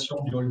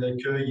rénovation du hall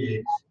d'accueil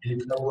et les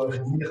travaux à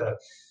venir,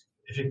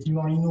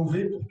 effectivement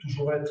innover pour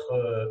toujours être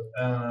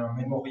un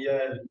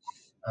mémorial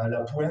à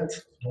la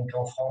pointe, donc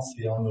en France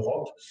et en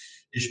Europe.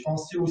 Et je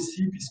pensais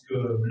aussi, puisque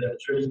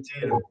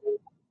l'actualité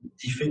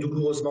y fait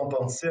douloureusement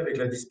penser avec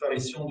la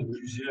disparition de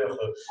plusieurs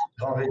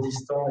grands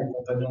résistants et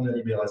compagnons de la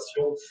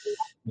libération,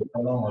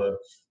 notamment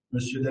M.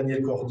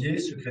 Daniel Cordier,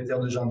 secrétaire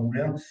de Jean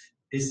Moulin,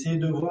 essayer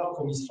de voir,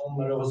 comme ils sont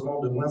malheureusement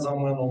de moins en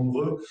moins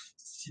nombreux,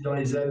 si dans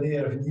les années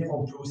à venir,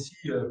 on peut aussi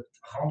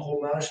rendre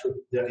hommage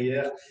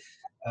derrière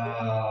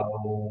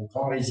aux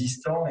grands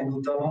résistants, et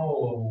notamment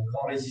aux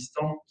grands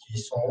résistants qui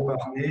sont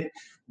Haute-Marnais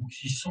ou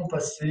qui sont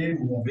passés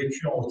ou ont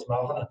vécu en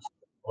Haute-Marne.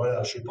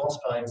 Voilà, je pense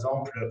par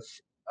exemple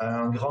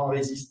à un grand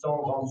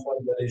résistant, grand croix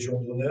de la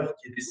Légion d'honneur,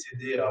 qui est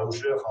décédé à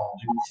Auger en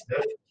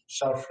 2019,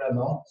 Charles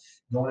Flamand,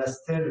 dont la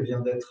stèle vient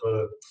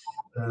d'être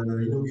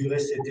inaugurée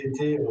cet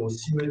été au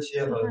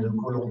cimetière de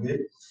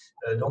Colombey,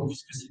 donc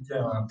puisque c'était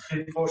un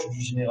très proche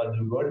du général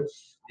de Gaulle,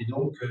 et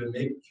donc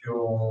mais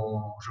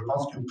je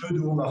pense que peu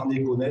de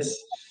Haut-Marnais connaissent,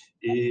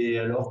 et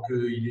alors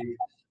qu'il est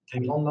très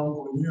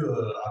grandement connu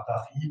à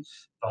Paris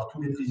par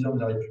tous les présidents de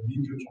la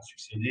République qui ont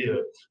succédé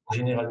au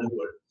général de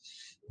Gaulle.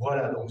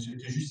 Voilà, donc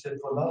c'était juste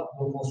cette remarque.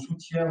 Donc on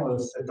soutient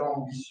cette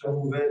ambition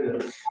nouvelle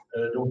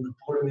donc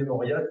pour le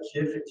mémorial, qui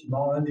est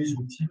effectivement un des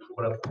outils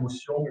pour la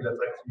promotion et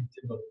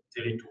l'attractivité de notre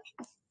territoire.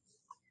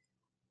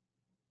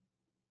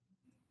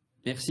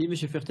 Merci,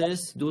 Monsieur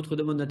Fuertes. D'autres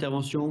demandes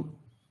d'intervention?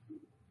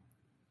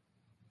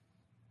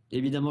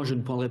 Évidemment, je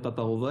ne prendrai pas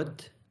part au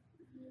vote.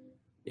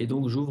 Et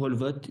donc, j'ouvre le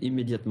vote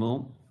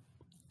immédiatement.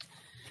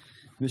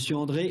 Monsieur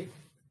André.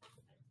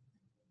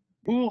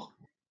 Pour.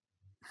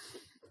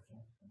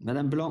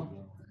 Madame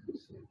Blanc.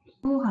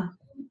 Pour.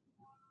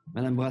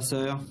 Madame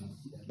Brasseur.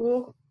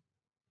 Pour.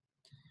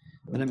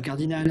 Madame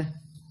Cardinal.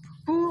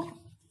 Pour.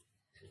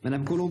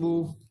 Madame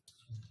Colombo.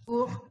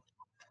 Pour.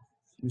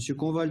 Monsieur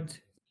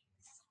Convolte.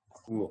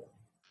 Pour.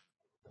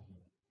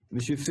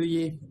 Monsieur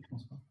Feuillet.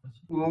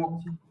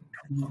 Pour.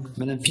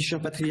 Madame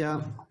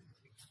Fischer-Patria.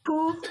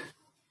 Pour.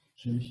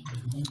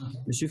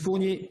 Monsieur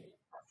Fournier.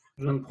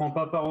 Je ne prends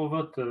pas part au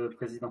vote,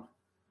 Président.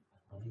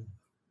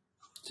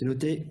 C'est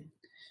noté.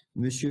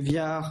 Monsieur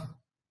Viard.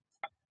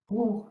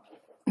 Pour.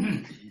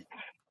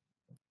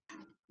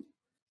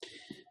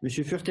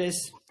 Monsieur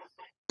Fuertes.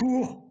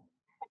 Pour.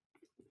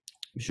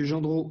 Monsieur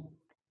Gendreau.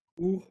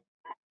 Pour.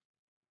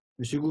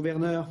 Monsieur le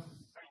gouverneur.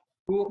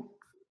 Pour.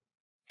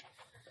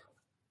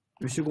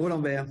 Monsieur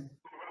Gros-Lambert.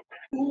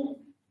 Pour.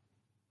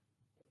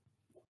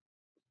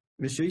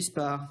 Monsieur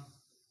Ispar.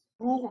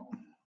 Pour.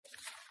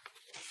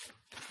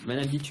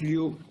 Madame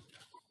Ditulio.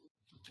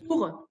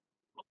 Pour.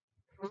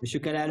 Monsieur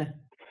Calal.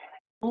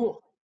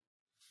 Pour.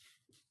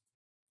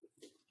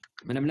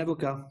 Madame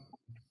l'avocat.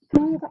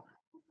 Pour.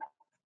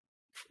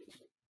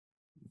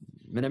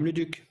 Madame le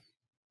duc.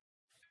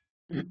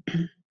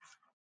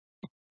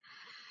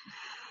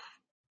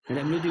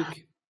 Madame le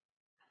duc.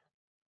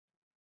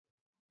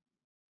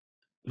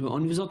 On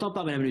ne vous entend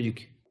pas, Madame le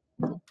duc.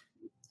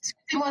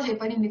 Excusez-moi, j'ai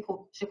pas mis le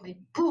micro. J'ai pris.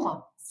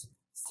 Pour.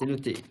 C'est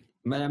noté.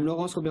 Madame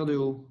Laurence Robert de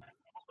Haut.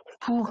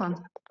 Pour.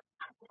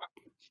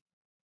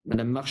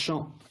 Madame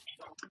Marchand.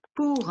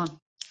 Pour.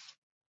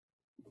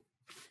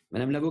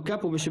 Madame l'avocat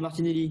pour Monsieur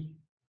Martinelli.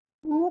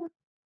 Pour.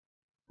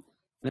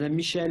 Madame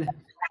Michel.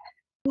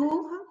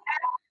 Pour.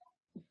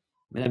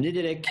 Madame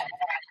Nedelec.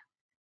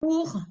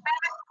 Pour.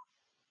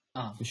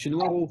 Monsieur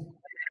Noireau.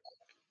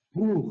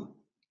 Pour.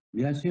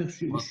 Bien sûr,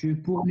 je suis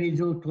pour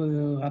les autres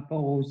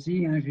rapports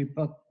aussi. Hein, j'ai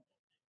pas.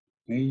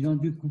 Mais ils ont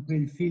dû couper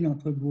le fil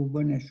entre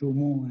Bourbonne et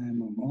Chaumont à un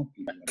moment.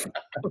 Puis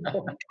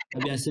voilà. Très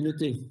bien, c'est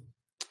noté.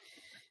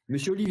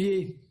 Monsieur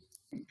Olivier.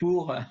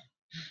 Pour.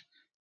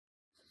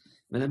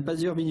 Madame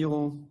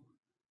Pazur-Vigneron.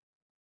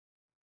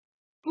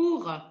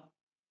 Pour.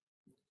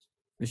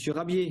 Monsieur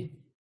Rabier.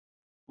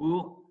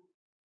 Pour.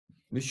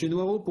 Monsieur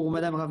Noireau pour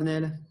Madame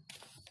Ravenel.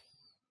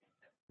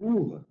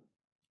 Pour.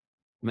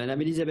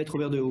 Madame Elisabeth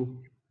Robert de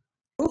Haut.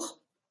 Pour.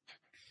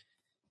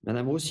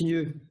 Madame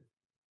Rossigneux.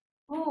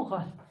 Pour.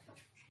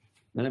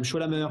 Madame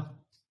Cholameur.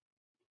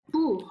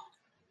 Pour.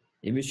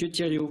 Et Monsieur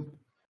Thiriot.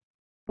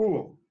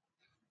 Pour.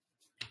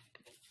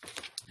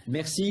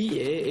 Merci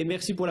et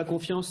merci pour la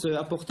confiance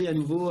apportée à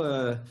nouveau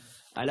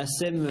à la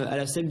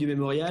SEM du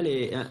mémorial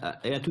et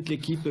à toute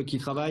l'équipe qui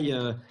travaille,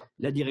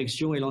 la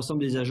direction et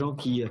l'ensemble des agents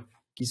qui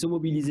sont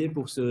mobilisés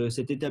pour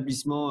cet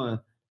établissement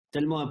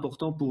tellement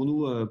important pour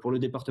nous, pour le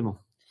département.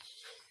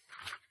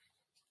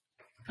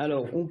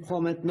 Alors, on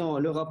prend maintenant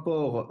le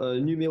rapport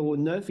numéro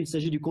 9. Il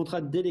s'agit du contrat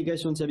de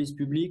délégation de service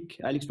public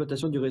à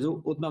l'exploitation du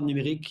réseau Haute-Marne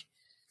numérique.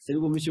 C'est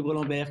nouveau M.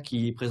 Grelambert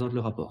qui présente le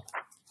rapport.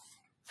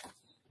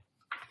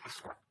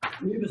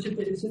 Oui,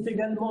 c'est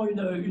également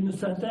une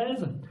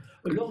synthèse.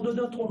 Lors de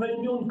notre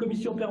réunion de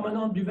commission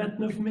permanente du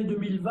 29 mai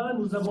 2020,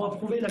 nous avons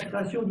approuvé la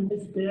création d'une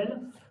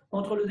SPL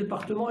entre le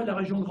département et la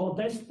région Grand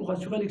Est pour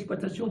assurer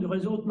l'exploitation du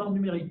réseau Haute-Marne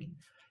numérique.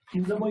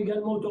 Nous avons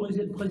également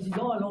autorisé le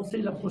président à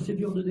lancer la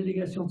procédure de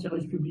délégation de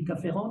service public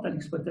afférente à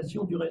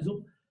l'exploitation du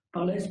réseau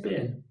par la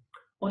SPL.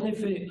 En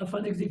effet,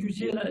 afin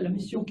d'exécuter la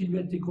mission qui lui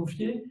a été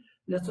confiée,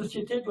 la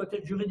société doit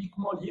être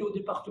juridiquement liée au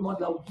département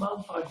de la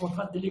Haute-Marne par un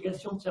contrat de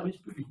délégation de service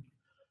public.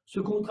 Ce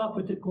contrat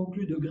peut être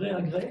conclu de gré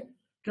à gré,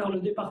 car le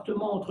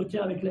département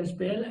entretient avec la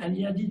SPL un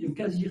lien dit de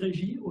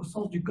quasi-régie au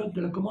sens du Code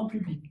de la commande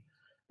publique.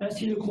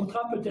 Ainsi, le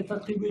contrat peut être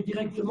attribué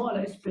directement à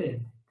la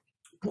SPL.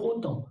 Pour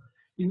autant,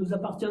 il nous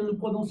appartient de nous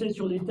prononcer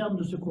sur les termes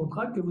de ce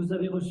contrat que vous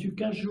avez reçu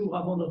 15 jours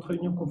avant notre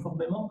réunion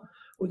conformément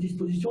aux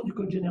dispositions du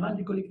Code général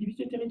des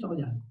collectivités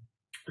territoriales.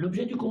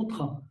 L'objet du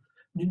contrat,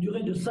 d'une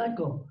durée de 5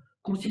 ans,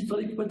 consiste en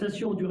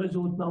l'exploitation du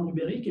réseau Haute-Marne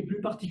numérique et plus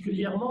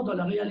particulièrement dans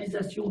la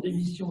réalisation des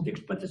missions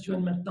d'exploitation et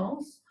de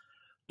maintenance,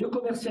 de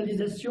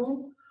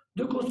commercialisation,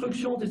 de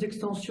construction des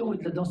extensions et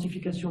de la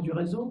densification du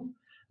réseau,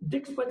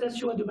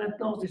 d'exploitation et de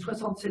maintenance des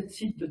 67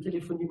 sites de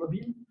téléphonie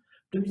mobile,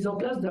 de mise en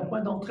place d'un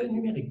point d'entrée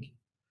numérique.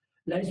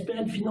 La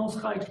SPL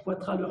financera et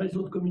exploitera le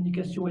réseau de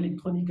communication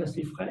électronique à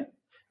ses frais,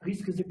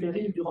 risques et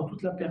périls durant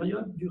toute la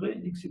durée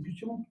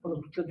d'exécution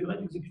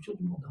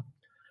du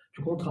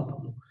contrat.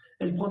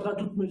 Elle prendra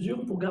toute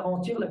mesure pour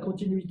garantir la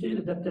continuité et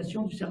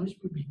l'adaptation du service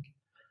public.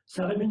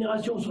 Sa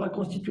rémunération sera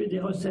constituée des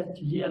recettes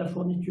liées à la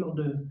fourniture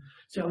de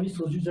services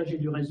aux usagers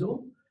du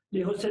réseau.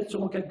 Les recettes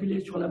seront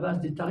calculées sur la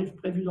base des tarifs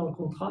prévus dans le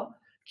contrat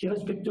qui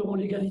respecteront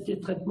l'égalité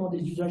de traitement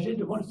des usagers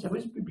devant le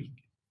service public.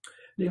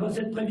 Les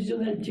recettes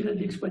prévisionnelles tirées de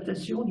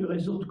l'exploitation du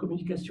réseau de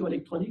communication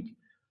électronique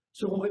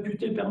seront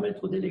réputées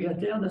permettre au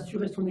délégataire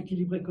d'assurer son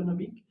équilibre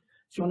économique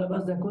sur la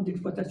base d'un compte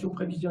d'exploitation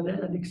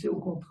prévisionnel annexé au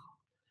contrat.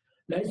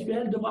 La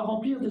SPL devra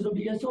remplir des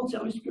obligations de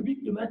service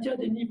public de maintien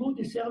des niveaux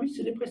des services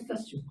et des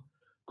prestations.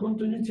 Compte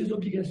tenu de ces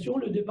obligations,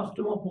 le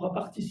département pourra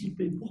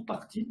participer pour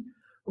partie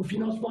au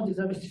financement des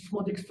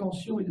investissements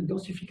d'extension et de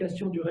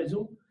densification du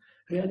réseau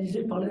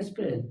réalisés par la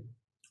SPL.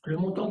 Le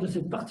montant de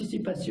cette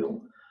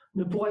participation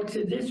ne pourra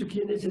excéder ce qui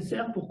est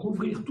nécessaire pour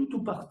couvrir tout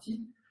ou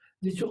partie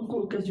des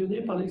surcoûts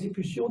occasionnés par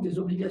l'exécution des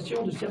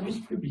obligations de service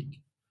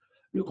public.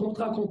 Le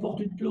contrat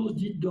comporte une clause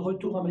dite de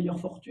retour à meilleure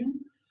fortune,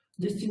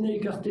 destinée à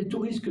écarter tout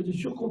risque de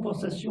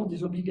surcompensation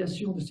des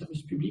obligations de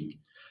service public,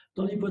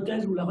 dans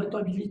l'hypothèse où la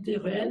rentabilité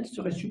réelle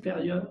serait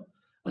supérieure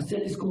à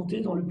celle escomptée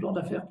dans le plan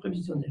d'affaires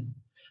prévisionnel.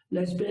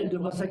 La SPL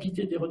devra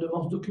s'acquitter des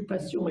redevances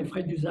d'occupation et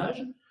frais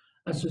d'usage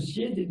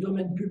associés des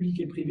domaines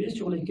publics et privés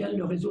sur lesquels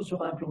le réseau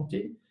sera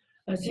implanté,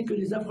 ainsi que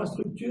les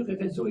infrastructures et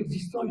réseaux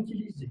existants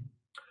utilisés.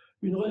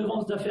 Une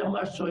redevance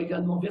d'affermage sera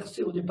également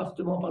versée au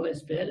département par la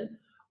SPL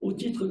au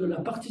titre de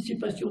la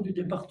participation du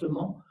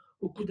département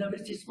au coût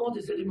d'investissement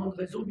des éléments de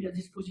réseau mis à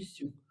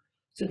disposition.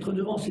 Cette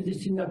redevance est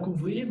destinée à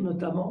couvrir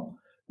notamment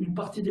une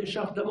partie des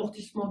charges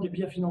d'amortissement des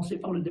biens financés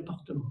par le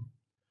département.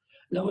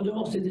 La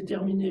redevance est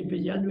déterminée et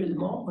payée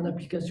annuellement en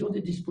application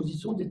des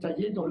dispositions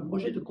détaillées dans le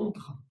projet de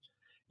contrat.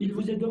 Il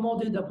vous est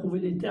demandé d'approuver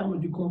les termes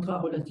du contrat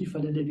relatif à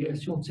la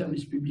délégation de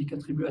services publics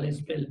attribuée à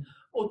l'SPL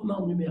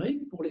Haute-Marne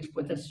numérique pour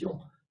l'exploitation,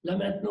 la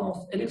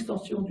maintenance et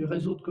l'extension du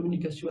réseau de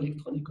communication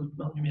électronique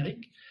Haute-Marne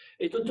numérique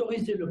et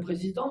d'autoriser le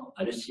président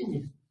à le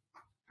signer.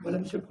 Voilà,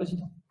 Monsieur le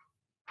Président.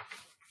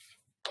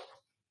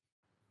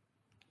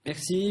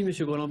 Merci,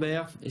 Monsieur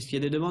Grelambert. Est-ce qu'il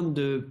y a des demandes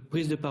de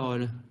prise de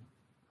parole?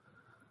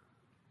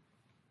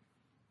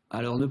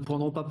 Alors, ne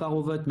prendront pas part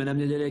au vote Madame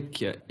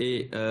Nedelec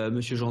et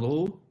Monsieur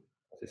Gendreau.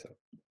 C'est ça.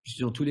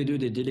 Ils ont tous les deux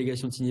des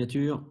délégations de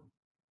signature.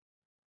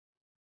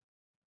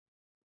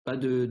 Pas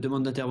de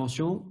demande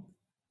d'intervention.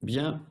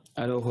 Bien.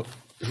 Alors,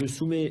 je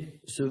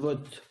soumets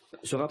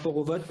ce rapport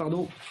au vote,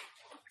 pardon.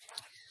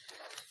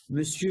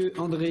 Monsieur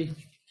André.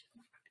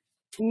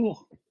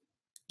 Pour.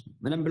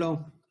 Madame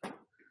Blanc.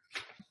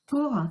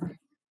 Pour.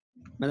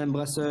 Madame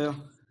Brasseur.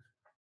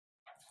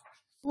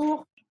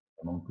 Pour.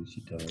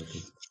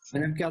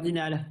 Madame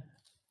Cardinal.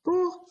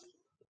 Pour.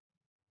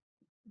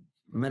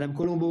 Madame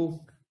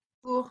Colombo.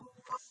 Pour.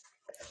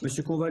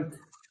 Monsieur Convolte.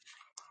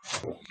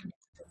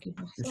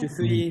 Monsieur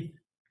Feuillet.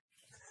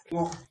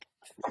 Pour.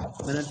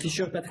 Madame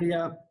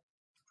Fischer-Patria.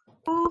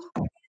 Pour.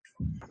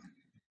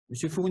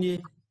 Monsieur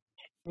Fournier.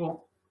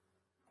 Pour.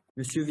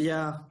 Monsieur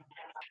Viard.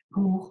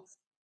 Pour.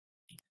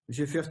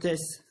 Monsieur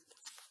Furtès.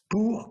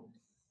 Pour.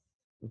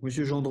 Donc,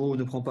 Monsieur Gendreau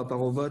ne prend pas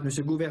part au vote.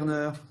 Monsieur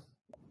Gouverneur.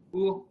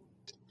 Pour.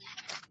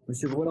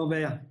 Monsieur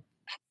Grelambert.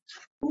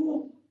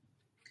 Pour.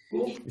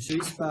 Monsieur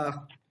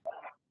Ispard.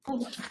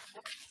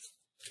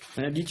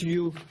 Madame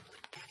Dituliou.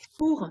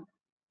 Pour.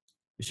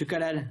 Monsieur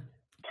Calal.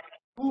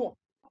 Pour.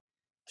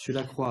 Monsieur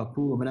Lacroix,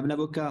 pour. Madame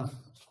l'avocat.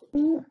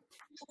 Pour.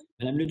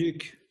 Madame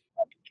Leduc.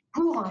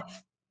 Pour.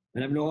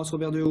 Madame Laurence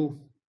Robert Dehaut.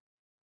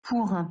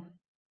 Pour.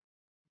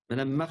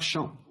 Madame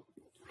Marchand.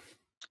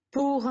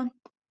 Pour.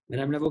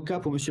 Madame l'avocat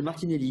pour Monsieur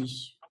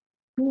Martinelli.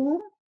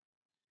 Pour.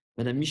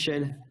 Madame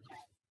Michel.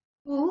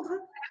 Pour.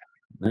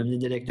 Madame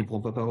Nedelec ne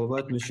prend pas part au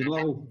vote. Monsieur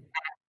Noireau.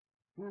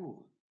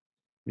 Pour.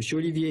 Monsieur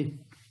Olivier.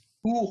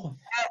 Pour.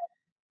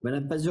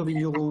 Madame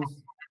Pazur-Vigneron.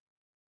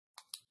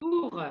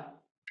 Pour.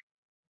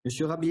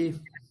 Monsieur Rabier.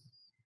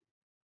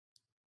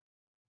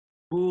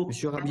 Pour.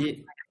 Monsieur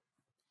Rabier.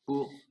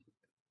 Pour.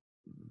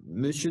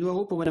 Monsieur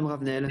Noireau pour Madame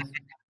Ravenel.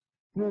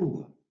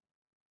 Pour.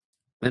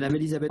 Madame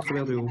Elisabeth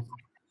Robert Dehaut.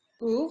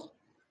 Pour.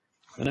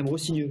 Madame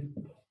Rossigneux.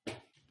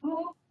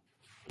 Pour.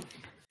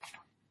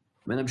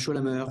 Madame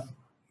Cholamer.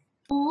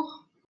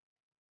 Pour.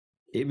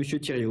 Et Monsieur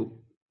Thiriot.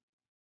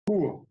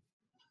 Pour.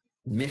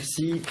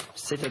 Merci,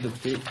 c'est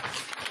adopté.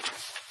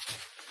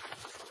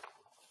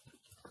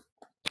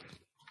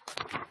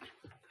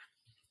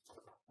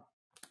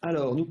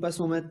 Alors, nous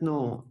passons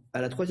maintenant à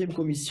la troisième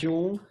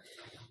commission,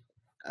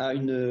 à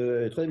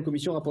une troisième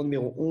commission, rapport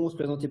numéro 11,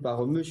 présenté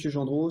par Monsieur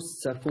Gendreau.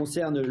 Ça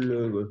concerne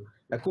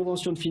la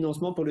convention de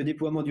financement pour le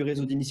déploiement du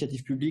réseau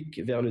d'initiatives publiques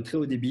vers le très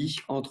haut débit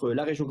entre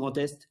la région Grand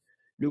Est,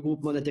 le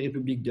groupement d'intérêt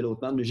public de la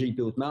Haute-Marne, le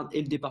GIP Haute-Marne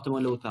et le département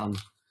de la Haute-Marne.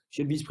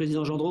 Monsieur le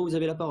vice-président Gendreau, vous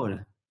avez la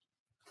parole.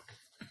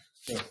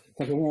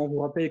 Simplement, on vous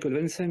rappelle que le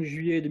 25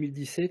 juillet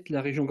 2017,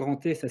 la région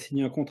Grand Est a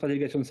signé un contrat de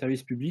délégation de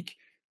services publics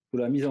pour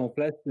la mise en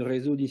place de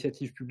réseaux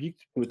d'initiatives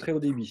publiques pour le très haut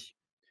débit.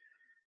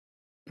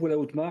 Pour la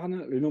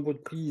Haute-Marne, le nombre de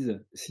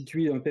prises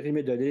situées dans le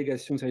périmètre de la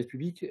délégation de services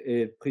publics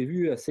est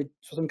prévu à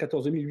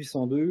 74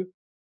 802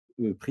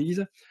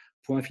 prises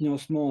pour un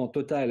financement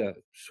total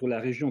sur la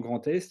région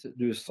Grand Est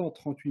de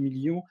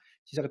 138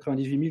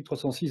 698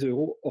 306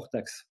 € hors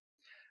taxes.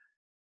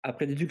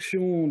 Après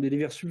déduction des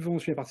diverses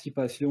subventions et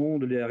participations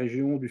de la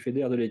région, du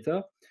FEDER, de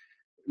l'État,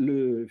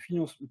 le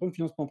plan de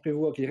financement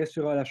prévoit qu'il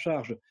restera à la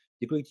charge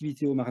des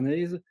collectivités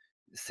haut-marnaises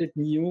 7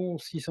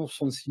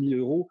 666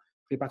 000 €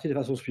 répartis de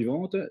façon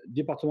suivante.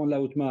 Département de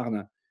la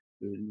Haute-Marne,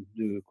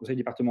 de conseil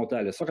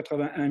départemental,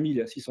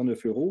 181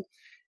 609 €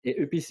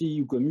 et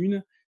EPCI ou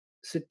commune,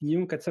 7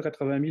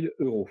 480 000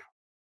 €.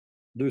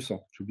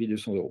 200, j'ai oublié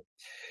 200 €.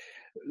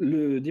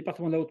 Le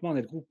département de la Haute-Marne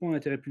et le groupement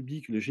d'intérêt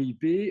public, le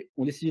GIP,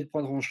 ont décidé de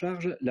prendre en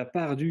charge la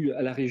part due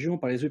à la région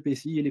par les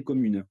EPCI et les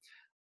communes,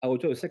 à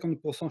hauteur de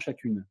 50%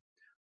 chacune.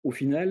 Au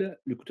final,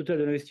 le coût total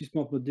de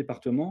l'investissement pour notre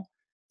département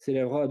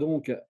s'élèvera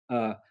donc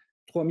à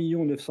 3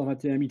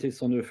 921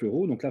 709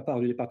 €, donc la part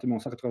du département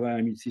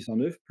 181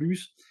 609,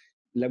 plus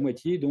la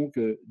moitié donc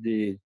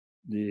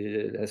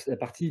la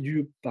partie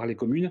due par les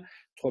communes,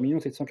 3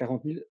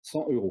 740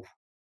 100 €.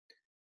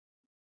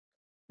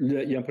 Il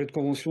y a un projet de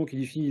convention qui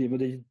définit les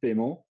modalités de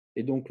paiement,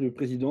 et donc le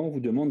président vous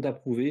demande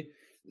d'approuver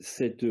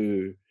cette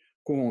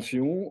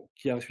convention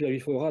qui a reçu l'avis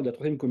favorable de la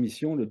troisième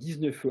commission le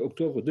 19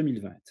 octobre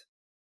 2020.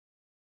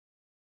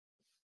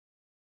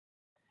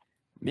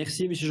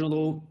 Merci, Monsieur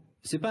Gendreau.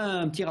 C'est pas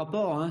un petit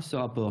rapport, hein, ce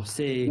rapport.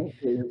 C'est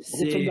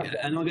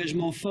un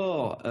engagement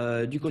fort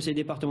du conseil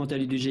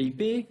départemental et du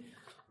GIP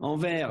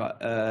envers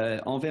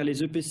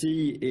les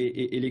EPCI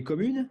et les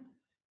communes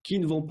qui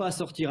ne vont pas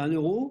sortir 1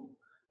 €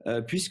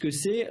 puisque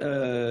c'est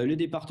le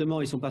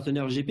département et son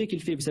partenaire GIP qui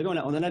le fait. Vous savez, on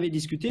en avait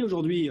discuté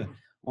aujourd'hui.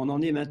 On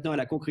en est maintenant à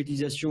la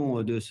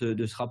concrétisation de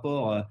ce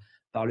rapport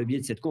par le biais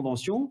de cette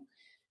convention.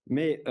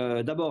 Mais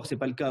d'abord, ce n'est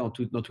pas le cas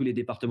dans tous les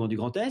départements du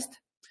Grand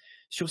Est.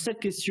 Sur cette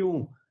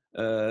question,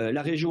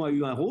 la région a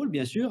eu un rôle,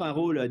 bien sûr, un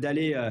rôle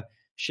d'aller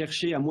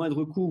chercher à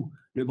moindre coût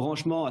le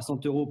branchement à 100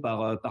 €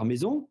 par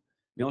maison.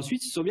 Mais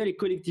ensuite, ce sont bien les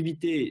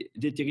collectivités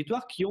des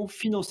territoires qui ont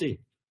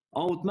financé.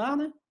 En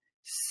Haute-Marne,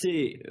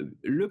 c'est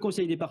le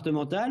conseil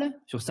départemental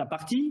sur sa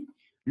partie,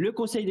 le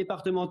conseil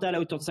départemental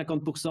à hauteur de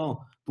 50%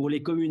 pour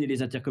les communes et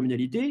les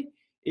intercommunalités,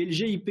 et le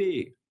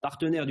GIP,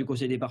 partenaire du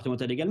conseil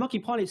départemental également, qui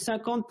prend les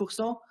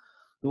 50%.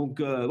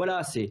 Donc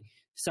voilà,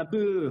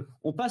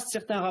 on passe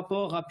certains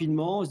rapports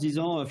rapidement en se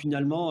disant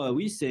finalement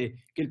oui, c'est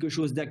quelque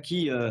chose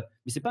d'acquis, mais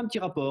c'est pas un petit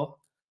rapport.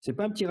 C'est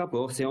pas un petit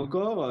rapport. C'est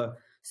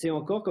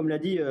encore, comme l'a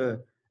dit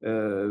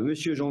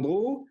Monsieur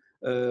Gendreau,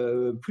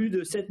 plus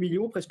de 7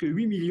 millions, presque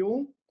 8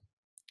 millions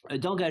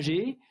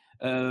d'engagés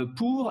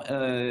pour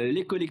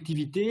les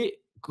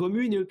collectivités,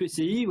 communes et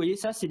EPCI. Vous voyez,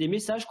 ça, c'est des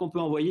messages qu'on peut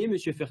envoyer,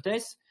 Monsieur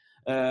Fertès,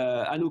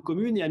 à nos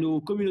communes et à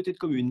nos communautés de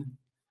communes.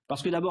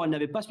 Parce que d'abord, elles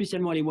n'avaient pas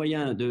spécialement les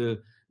moyens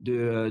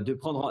de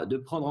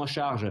prendre en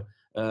charge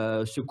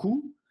ce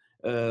coût.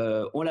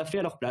 On l'a fait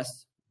à leur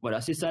place.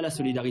 Voilà, c'est ça la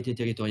solidarité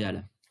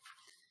territoriale.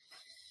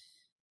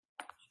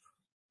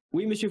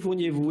 Oui, Monsieur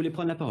Fournier, vous voulez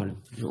prendre la parole?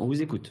 On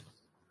vous écoute.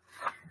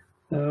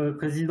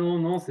 Président,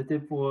 non, c'était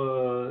pour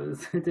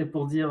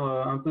dire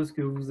un peu ce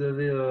que vous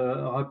avez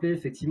rappelé,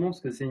 effectivement,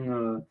 parce que c'est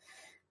une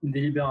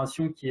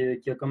délibération qui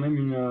a quand même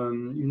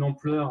une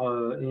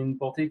ampleur et une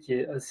portée qui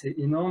est assez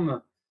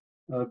énorme,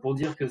 pour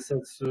dire que ça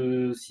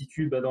se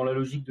situe dans la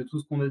logique de tout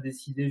ce qu'on a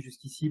décidé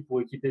jusqu'ici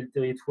pour équiper le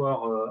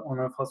territoire en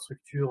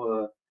infrastructure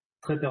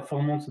très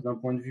performante d'un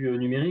point de vue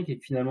numérique, et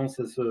que finalement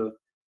ça se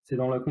c'est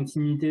dans la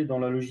continuité, dans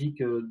la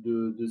logique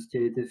de ce qui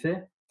a été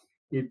fait.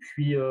 Et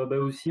puis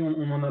aussi,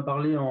 on en a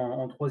parlé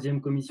en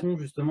troisième commission,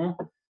 justement.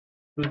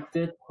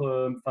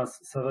 Peut-être,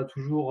 ça va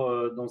toujours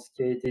dans ce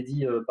qui a été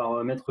dit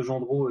par Maître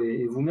Gendreau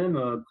et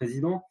vous-même,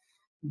 Président,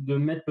 de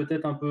mettre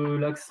peut-être un peu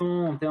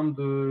l'accent en termes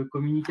de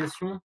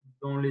communication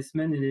dans les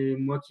semaines et les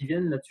mois qui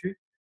viennent là-dessus,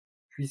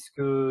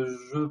 puisque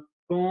je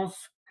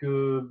pense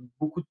que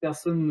beaucoup de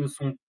personnes ne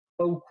sont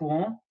pas au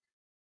courant,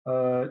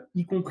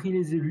 y compris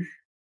les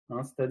élus.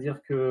 Hein,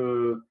 c'est-à-dire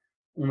que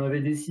on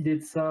avait décidé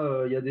de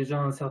ça il y a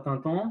déjà un certain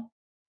temps.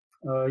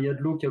 Il y a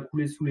de l'eau qui a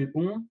coulé sous les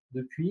ponts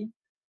depuis,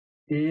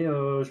 et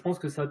je pense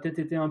que ça a peut-être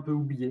été un peu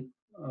oublié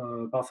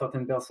par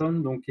certaines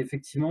personnes. Donc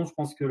effectivement, je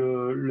pense que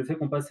le fait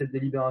qu'on passe cette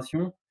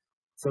délibération,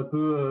 ça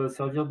peut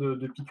servir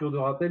de piqûre de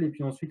rappel, et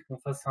puis ensuite qu'on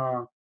fasse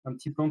un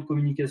petit plan de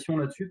communication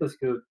là-dessus, parce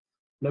que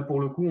là, pour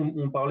le coup,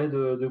 on parlait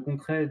de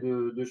concret,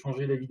 de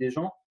changer la vie des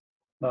gens.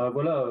 Bah,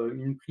 voilà,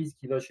 une prise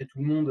qui va chez tout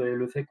le monde, et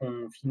le fait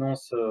qu'on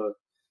finance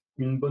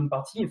une bonne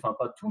partie, enfin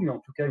pas tout, mais en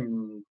tout cas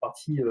une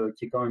partie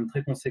qui est quand même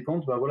très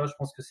conséquente, bah, voilà, je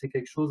pense que c'est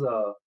quelque chose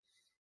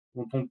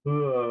dont on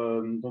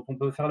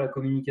peut faire la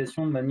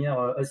communication de manière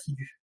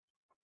assidue.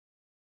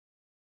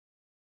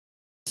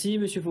 Merci,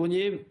 Monsieur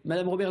Fournier.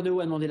 Madame Robert Dehaut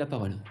a demandé la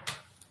parole.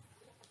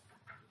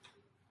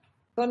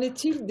 Qu'en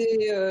est-il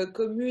des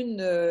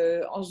communes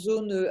en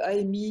zone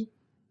AMI?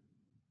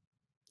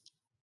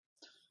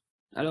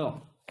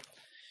 Alors,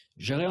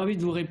 j'aurais envie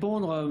de vous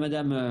répondre,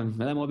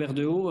 Madame Robert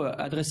Dehaut,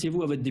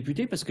 adressez-vous à votre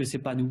député, parce que c'est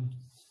pas nous.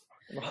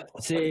 Non,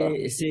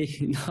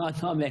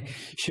 mais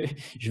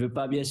je veux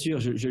pas, bien sûr,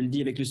 je le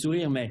dis avec le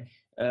sourire, mais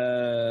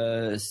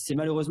c'est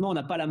malheureusement, on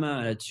n'a pas la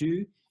main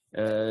là-dessus.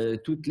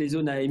 Toutes les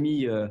zones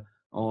AMI,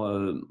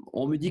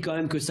 on me dit quand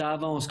même que ça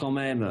avance quand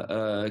même,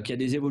 qu'il y a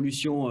des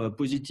évolutions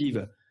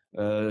positives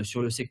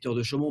sur le secteur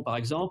de Chaumont, par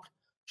exemple.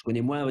 Je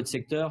connais moins votre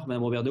secteur,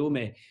 Madame Robert Dehaut,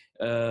 mais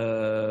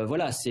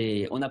voilà,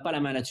 on n'a pas la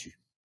main là-dessus.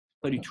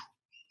 Pas du tout.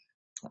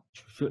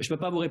 Je ne peux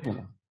pas vous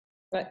répondre.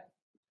 Ouais.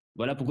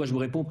 Voilà pourquoi je vous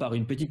réponds par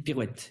une petite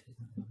pirouette.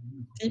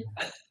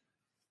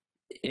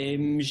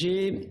 Et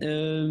j'ai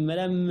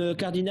Madame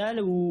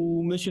Cardinal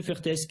ou Monsieur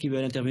Fertès qui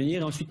veulent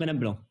intervenir, et ensuite Madame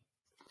Blanc.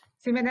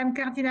 C'est Madame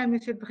Cardinal,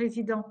 Monsieur le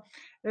Président.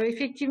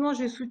 Effectivement,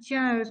 je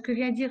soutiens ce que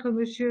vient de dire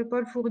Monsieur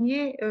Paul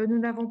Fournier. Nous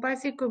n'avons pas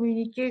assez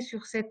communiqué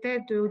sur cette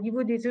aide au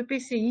niveau des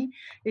EPCI,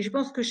 et je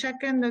pense que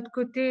chacun de notre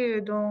côté,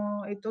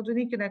 étant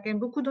donné qu'il y en a quand même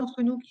beaucoup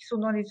d'entre nous qui sont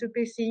dans les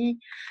EPCI,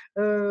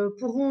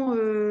 pourront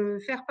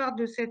faire part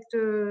de cette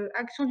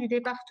action du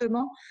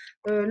département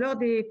lors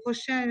des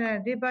prochains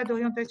débats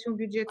d'orientation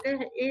budgétaire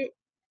et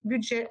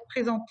budget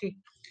présenté.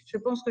 Je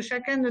pense que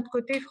chacun de notre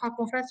côté fera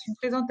qu'on fasse une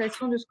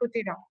présentation de ce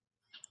côté-là.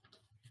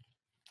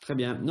 Très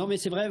bien. Non, mais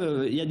c'est vrai,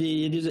 il y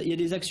a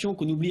des actions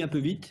qu'on oublie un peu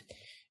vite.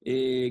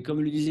 Et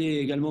comme le disait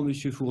également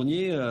Monsieur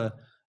Fournier,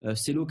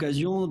 c'est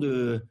l'occasion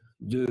de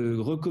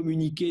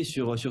recommuniquer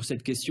sur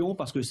cette question,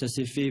 parce que ça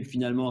s'est fait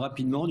finalement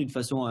rapidement, d'une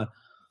façon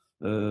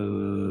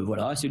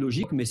voilà, assez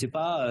logique, mais c'est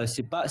pas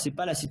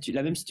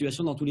la même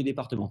situation dans tous les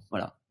départements.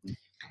 Voilà.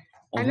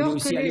 On voulait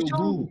aussi aller au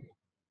bout.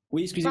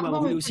 Oui, excusez-moi,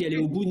 on voulait aussi aller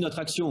au bout de notre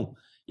action.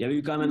 Il y avait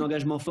eu quand même un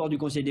engagement fort du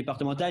conseil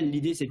départemental.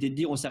 L'idée, c'était de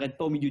dire on ne s'arrête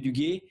pas au milieu du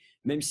gué,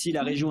 même si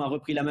la région a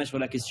repris la main sur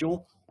la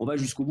question, on va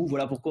jusqu'au bout.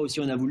 Voilà pourquoi aussi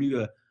on a voulu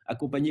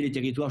accompagner les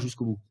territoires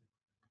jusqu'au bout.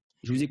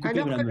 Je vous ai coupé,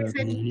 alors Madame.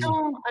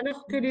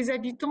 Alors que les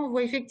habitants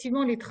voient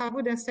effectivement les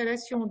travaux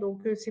d'installation.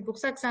 Donc, c'est pour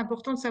ça que c'est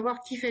important de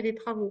savoir qui fait les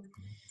travaux.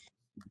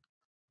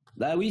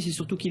 Bah oui, c'est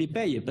surtout qui les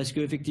paye, parce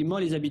qu'effectivement,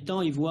 les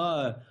habitants, ils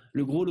voient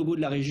le gros logo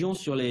de la région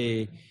sur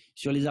les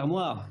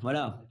armoires,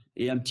 voilà,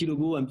 et un petit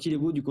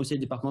logo du conseil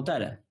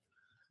départemental.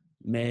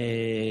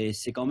 Mais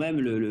c'est quand même,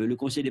 le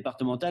conseil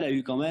départemental a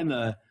eu quand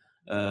même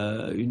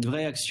une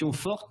vraie action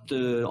forte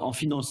en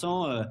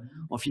finançant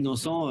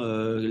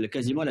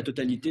quasiment la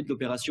totalité de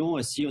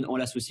l'opération si on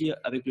l'associe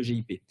avec le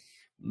GIP.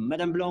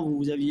 Madame Blanc,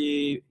 vous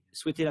aviez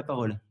souhaité la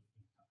parole.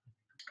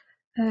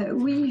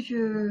 Oui,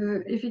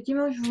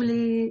 effectivement, je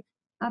voulais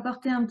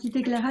apporter un petit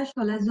éclairage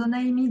sur la zone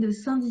AMI de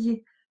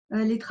Saint-Dizier.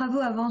 Les travaux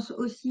avancent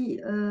aussi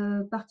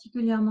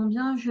particulièrement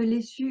bien. Je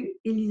l'ai su,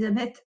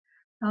 Elisabeth,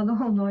 pardon,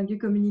 on aurait dû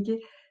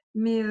communiquer,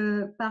 mais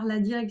par la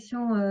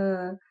direction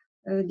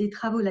des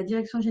travaux, la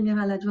direction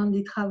générale adjointe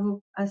des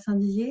travaux à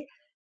Saint-Dizier,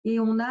 et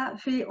on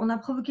a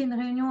provoqué une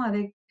réunion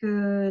avec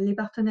les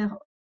partenaires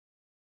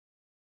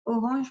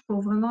Orange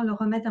pour vraiment leur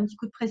remettre un petit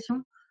coup de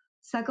pression.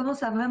 Ça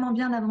commence à vraiment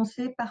bien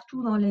avancer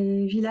partout dans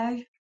les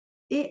villages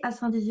et à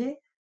Saint-Dizier.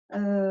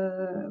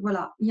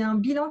 Voilà, il y a un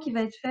bilan qui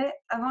va être fait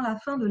avant la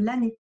fin de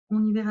l'année.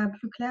 On y verra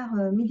plus clair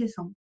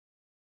mi-décembre.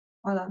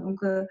 Voilà,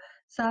 donc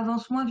ça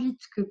avance moins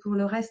vite que pour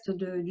le reste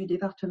du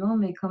département,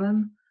 mais quand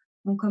même,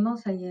 on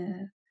commence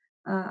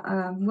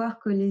à voir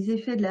que les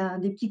effets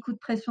des petits coups de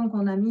pression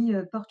qu'on a mis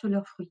portent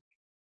leurs fruits.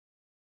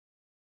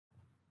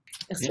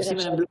 Merci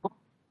Madame Blanc.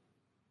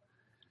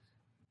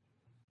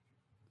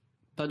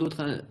 Pas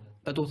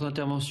d'autres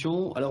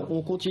interventions. Alors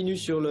on continue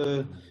sur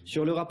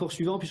le rapport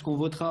suivant, puisqu'on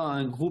votera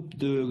un groupe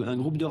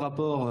de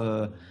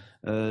rapports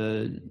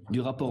du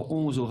rapport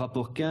 11 au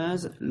rapport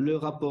 15. Le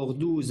rapport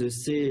 12,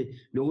 c'est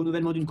le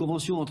renouvellement d'une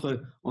convention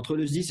entre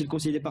le SDIS et le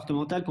conseil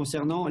départemental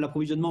concernant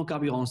l'approvisionnement en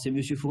carburant. C'est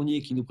M.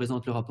 Fournier qui nous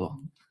présente le rapport.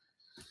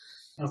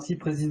 Merci,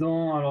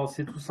 Président. Alors,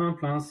 c'est tout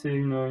simple, hein, c'est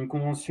une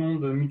convention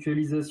de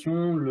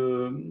mutualisation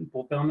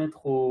pour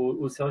permettre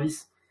aux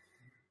services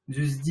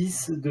du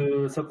SDIS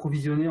de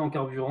s'approvisionner en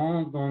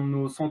carburant dans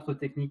nos centres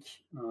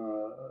techniques,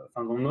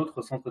 enfin dans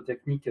notre centre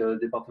technique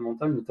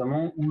départemental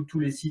notamment, ou tous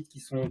les sites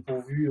qui sont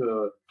pourvus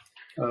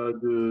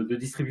de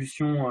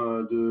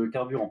distribution de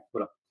carburant.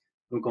 Voilà.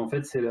 Donc en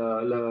fait, c'est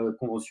la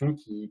convention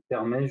qui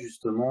permet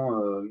justement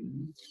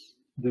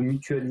de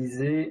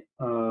mutualiser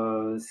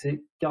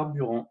ces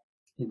carburants.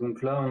 Et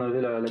donc là, on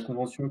avait la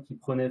convention qui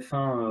prenait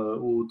fin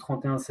au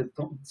 31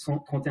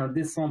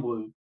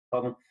 décembre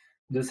pardon,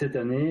 de cette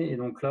année. Et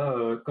donc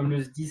là, comme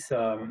le SDIS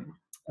a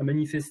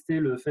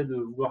manifesté le fait de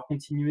vouloir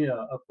continuer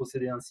à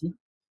procéder ainsi,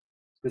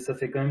 parce que ça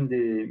fait quand même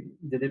des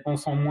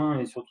dépenses en moins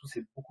et surtout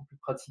c'est beaucoup plus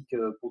pratique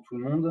pour tout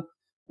le monde,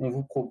 on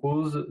vous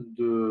propose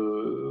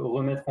de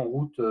remettre en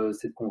route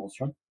cette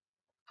convention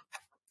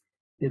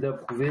et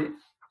d'approuver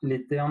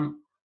les termes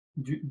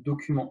du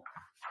document.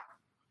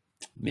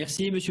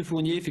 Merci, M.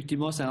 Fournier.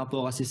 Effectivement, c'est un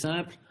rapport assez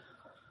simple.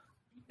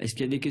 Est-ce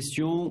qu'il y a des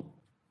questions?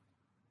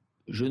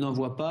 Je n'en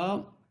vois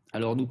pas.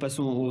 Alors, nous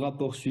passons au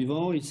rapport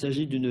suivant. Il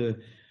s'agit d'une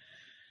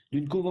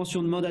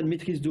convention de mandat de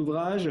maîtrise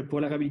d'ouvrage pour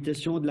la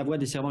réhabilitation de la voie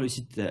desservant le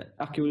site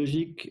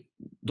archéologique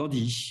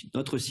d'Andy,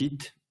 notre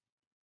site.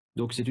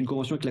 Donc, c'est une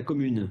convention avec la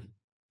commune.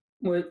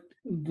 Oui,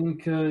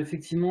 donc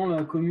effectivement,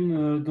 la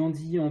commune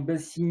d'Andy en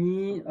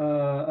Bassigny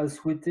a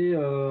souhaité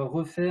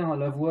refaire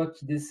la voie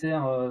qui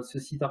dessert ce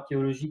site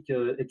archéologique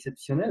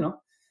exceptionnel. Hein.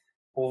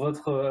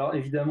 Alors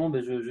évidemment,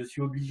 je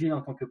suis obligé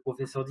en tant que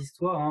professeur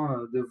d'histoire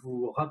hein, de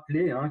vous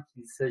rappeler hein,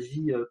 qu'il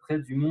s'agit près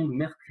du mont de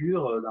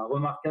Mercure d'un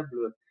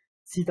remarquable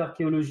site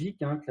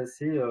archéologique hein,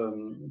 classé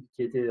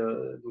qui a été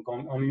donc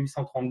en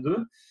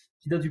 1832,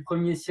 qui date du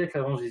 1er siècle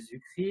avant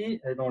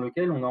Jésus-Christ, et dans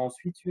lequel on a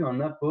ensuite eu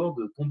un apport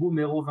de tombeaux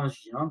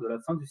mérovingiens de la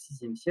fin du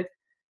 6e siècle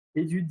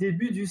et du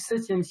début du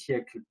 7e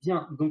siècle.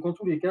 Bien, donc en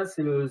tous les cas,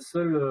 c'est le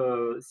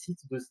seul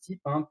site de ce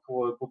type hein,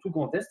 pour tout le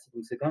Grand Est,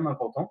 donc c'est quand même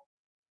important.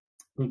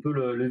 On peut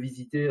le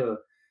visiter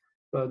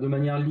de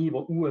manière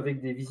libre ou avec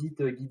des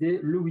visites guidées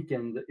le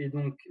week-end. Et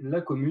donc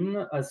la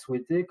commune a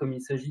souhaité, comme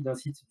il s'agit d'un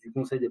site du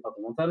conseil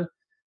départemental,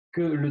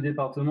 que le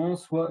département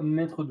soit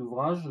maître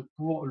d'ouvrage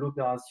pour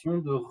l'opération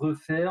de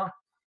refaire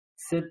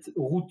cette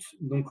route.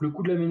 Donc le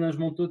coût de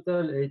l'aménagement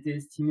total a été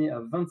estimé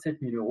à 27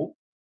 000 €.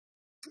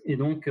 Et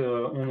donc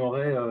on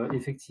aurait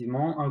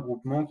effectivement un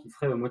groupement qui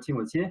ferait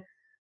moitié-moitié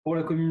pour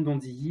la commune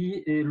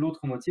d'Andilly et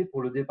l'autre moitié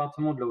pour le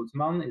département de la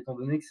Haute-Marne, étant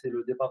donné que c'est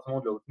le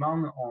département de la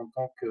Haute-Marne en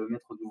tant que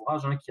maître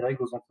d'ouvrage hein, qui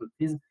règle aux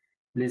entreprises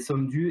les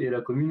sommes dues et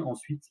la commune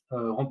ensuite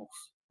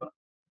rembourse. Voilà.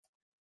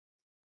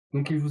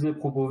 Donc il vous est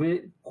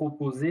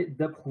proposé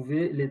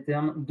d'approuver les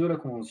termes de la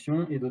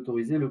convention et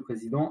d'autoriser le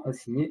président à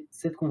signer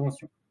cette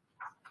convention.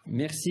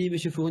 Merci,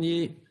 M.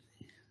 Fournier.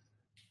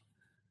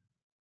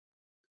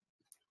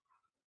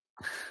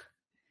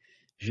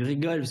 Je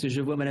rigole parce que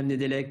je vois Mme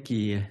Nedelec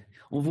qui...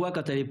 On voit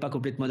quand elle n'est pas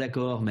complètement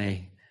d'accord,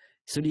 mais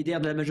solidaire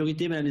de la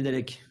majorité, Mme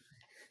Nedelec.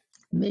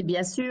 Mais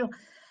bien sûr,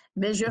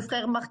 mais je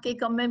ferai remarquer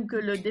quand même que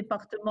le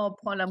département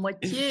prend la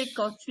moitié,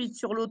 qu'ensuite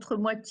sur l'autre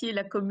moitié,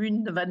 la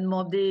commune va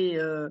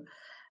demander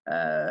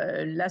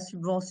la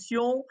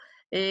subvention.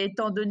 Et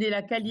étant donné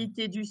la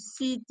qualité du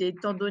site,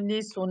 étant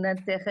donné son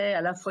intérêt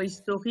à la fois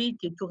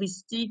historique et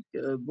touristique,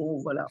 bon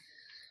voilà.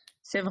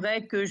 C'est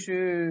vrai que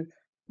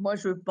moi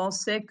je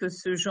pensais que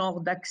ce genre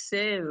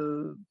d'accès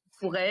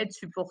pourrait être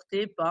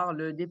supporté par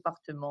le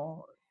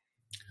département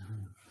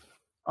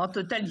en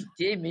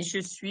totalité, mais je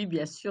suis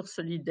bien sûr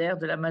solidaire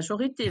de la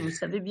majorité, vous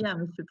savez bien,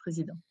 Monsieur le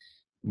Président.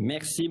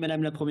 Merci,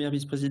 Madame la Première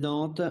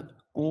Vice-Présidente.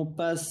 On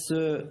passe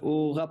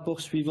au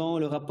rapport suivant,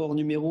 le rapport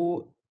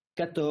numéro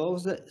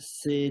 14.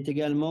 C'est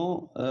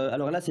également,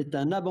 alors là, c'est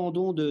un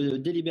abandon de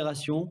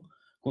délibération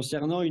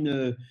concernant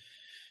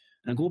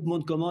un groupement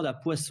de commandes à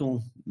Poisson.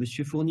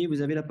 Monsieur Fournier,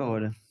 vous avez la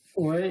parole.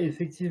 Oui,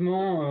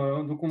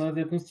 effectivement. Donc, on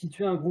avait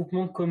constitué un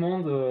groupement de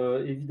commandes.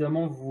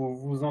 Évidemment, vous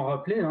vous en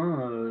rappelez.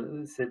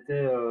 Hein,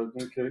 c'était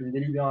donc une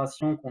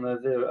délibération qu'on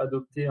avait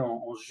adoptée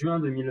en juin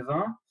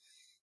 2020.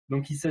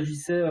 Donc, il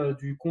s'agissait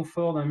du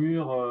confort d'un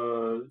mur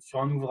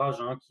sur un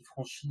ouvrage hein, qui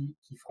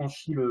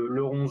franchit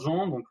le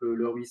Rongeant, donc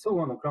le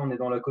ruisseau. Hein. Donc là, on est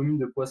dans la commune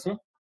de Poisson.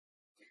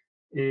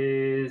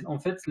 Et en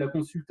fait, la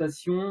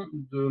consultation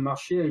de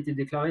marché a été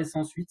déclarée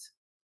sans suite.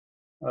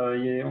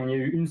 Il y a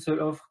eu une seule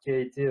offre qui a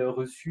été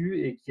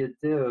reçue et qui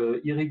était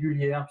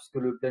irrégulière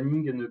puisque le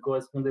planning ne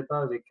correspondait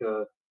pas avec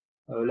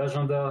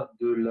l'agenda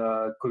de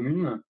la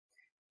commune.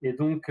 Et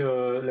donc,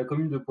 la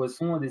commune de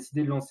Poisson a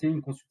décidé de lancer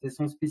une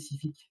consultation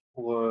spécifique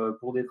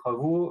pour des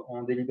travaux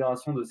en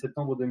délibération de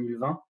septembre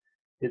 2020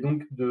 et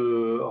donc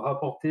de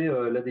rapporter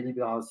la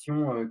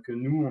délibération que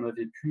nous, on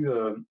avait pu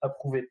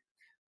approuver.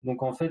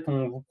 Donc, en fait,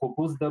 on vous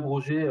propose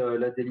d'abroger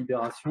la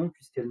délibération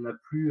puisqu'elle n'a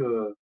plus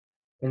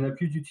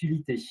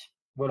d'utilité.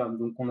 Voilà,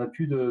 donc on n'a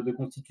plus de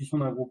constitution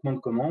d'un groupement de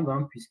commandes,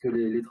 hein, puisque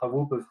les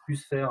travaux peuvent plus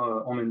se faire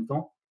en même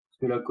temps, parce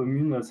que la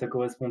commune, ça ne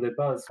correspondait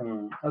pas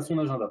à son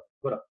agenda.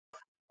 Voilà.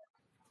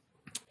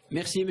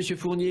 Merci, Monsieur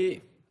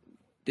Fournier.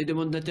 Des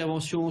demandes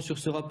d'intervention sur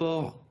ce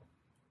rapport?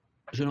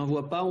 Je n'en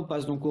vois pas. On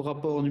passe donc au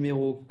rapport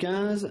numéro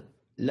 15,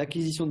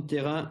 l'acquisition de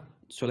terrain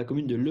sur la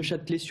commune de Le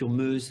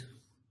Châtelet-sur-Meuse.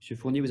 Monsieur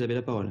Fournier, vous avez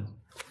la parole.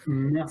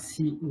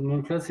 Merci.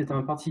 Donc là, c'est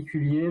un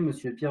particulier,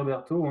 Monsieur Pierre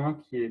Berthaud, hein,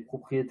 qui est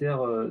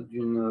propriétaire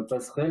d'une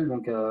passerelle,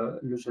 donc à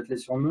Le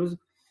Châtelet-sur-Meuse,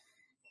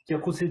 qui a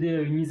procédé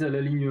à une mise à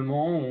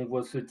l'alignement. On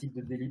voit ce type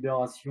de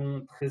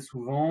délibération très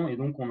souvent, et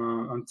donc on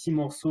a un petit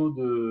morceau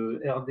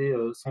de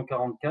RD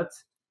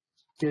 144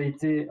 qui a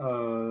été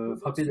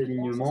frappé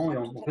d'alignement, et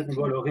en fait, on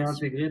doit le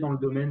réintégrer dans le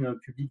domaine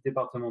public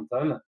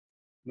départemental.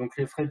 Donc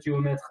les frais de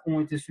géomètre ont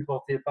été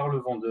supportés par le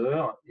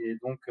vendeur, et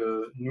donc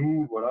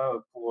nous, voilà,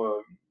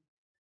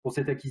 pour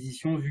cette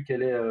acquisition, vu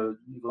qu'elle est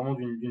vraiment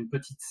d'une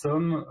petite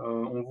somme,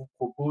 on vous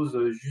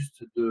propose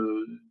juste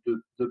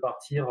de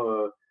partir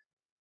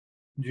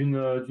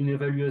d'une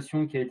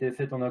évaluation qui a été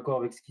faite en accord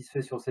avec ce qui se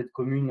fait sur cette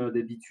commune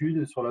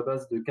d'habitude, sur la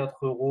base de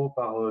 4 €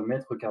 par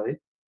mètre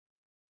carré.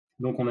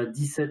 Donc on a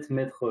 17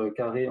 mètres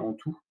carrés en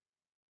tout,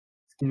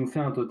 ce qui nous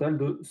fait un total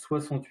de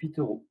 68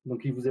 €.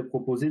 Donc il vous est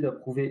proposé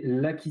d'approuver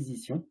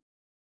l'acquisition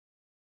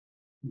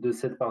de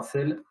cette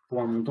parcelle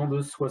pour un montant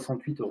de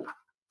 68 €.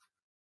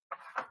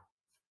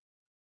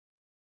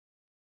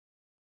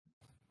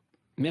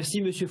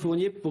 Merci, Monsieur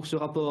Fournier, pour ce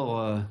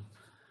rapport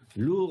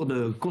lourd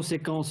de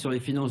conséquences sur les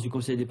finances du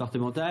conseil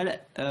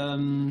départemental.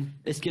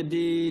 Est-ce qu'il y a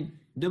des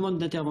demandes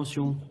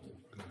d'intervention?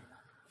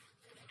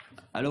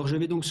 Alors, je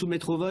vais donc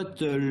soumettre au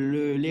vote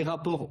les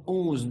rapports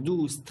 11,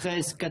 12,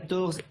 13,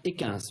 14 et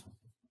 15.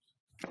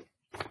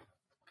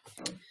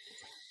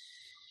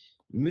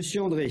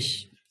 Monsieur André.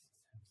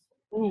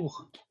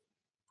 Pour.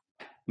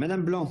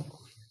 Madame Blanc.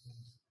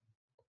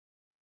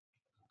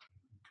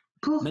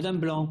 Pour. Madame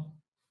Blanc.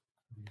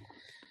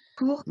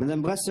 Pour.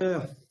 Madame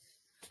Brasseur.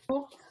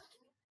 Pour.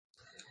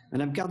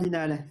 Madame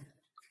Cardinal.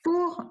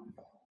 Pour.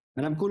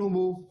 Madame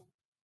Colombo.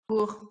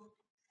 Pour.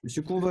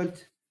 Monsieur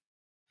Convolte.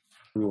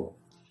 Pour.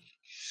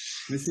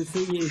 Monsieur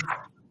Feuillet.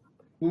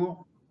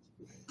 Pour.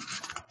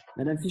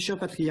 Madame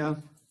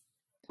Fischer-Patria.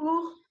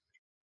 Pour.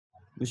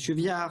 Monsieur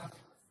Viard.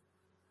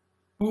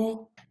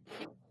 Pour.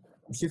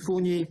 Monsieur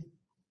Fournier.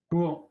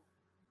 Pour.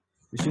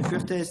 Monsieur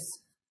Furtès.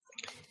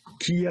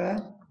 Qui a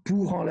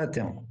pour en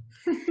latin?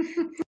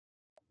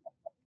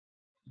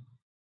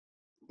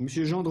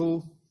 Monsieur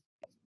Gendreau.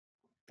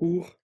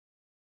 Pour.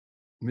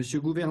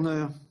 Monsieur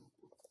Gouverneur.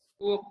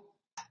 Pour.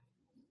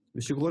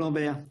 Monsieur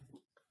Gros-Lambert.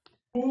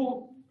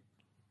 Pour.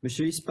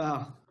 Monsieur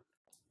Ispard.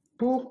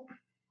 Pour.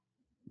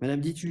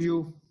 Madame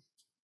Ditulio.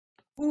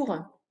 Pour.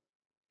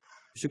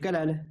 Monsieur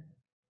Calal.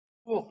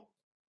 Pour.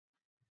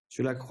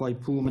 Monsieur Lacroix est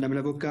pour. Madame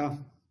l'avocat.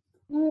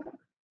 Pour.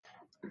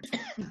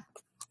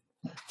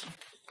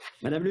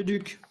 Madame le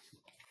Duc.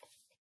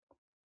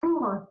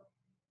 Pour.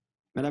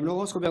 Madame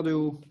Laurence Robert de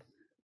Haut.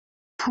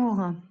 Pour.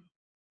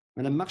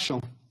 Madame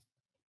Marchand.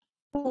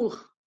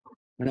 Pour.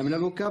 Madame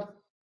l'avocat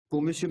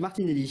pour Monsieur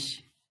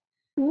Martinelli.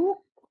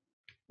 Pour.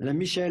 Madame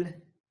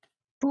Michel.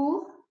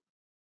 Pour.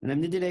 Madame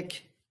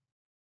Nedelec.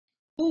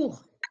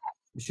 Pour.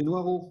 Monsieur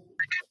Noireau.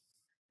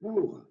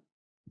 Pour.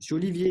 Monsieur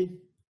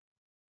Olivier.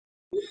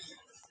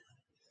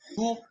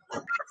 Pour.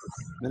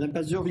 Madame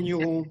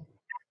Pazur-Vigneron.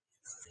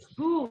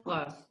 Pour.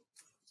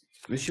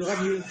 Monsieur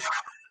Ravieux.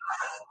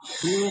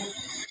 Pour.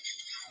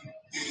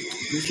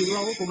 Monsieur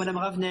Noireau pour Madame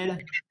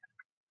Ravenel.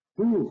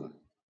 Pour.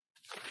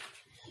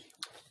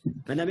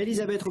 Madame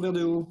Elisabeth Robert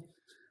de Haut.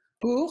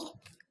 Pour.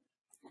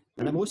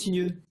 Madame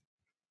Rossigneux.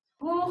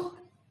 Pour.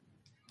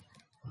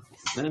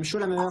 Madame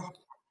Cholamer.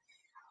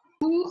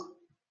 Pour.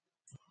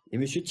 Et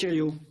Monsieur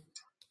Thiriot.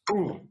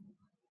 Pour.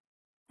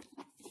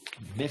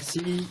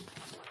 Merci.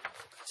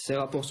 Ces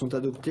rapports sont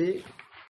adoptés.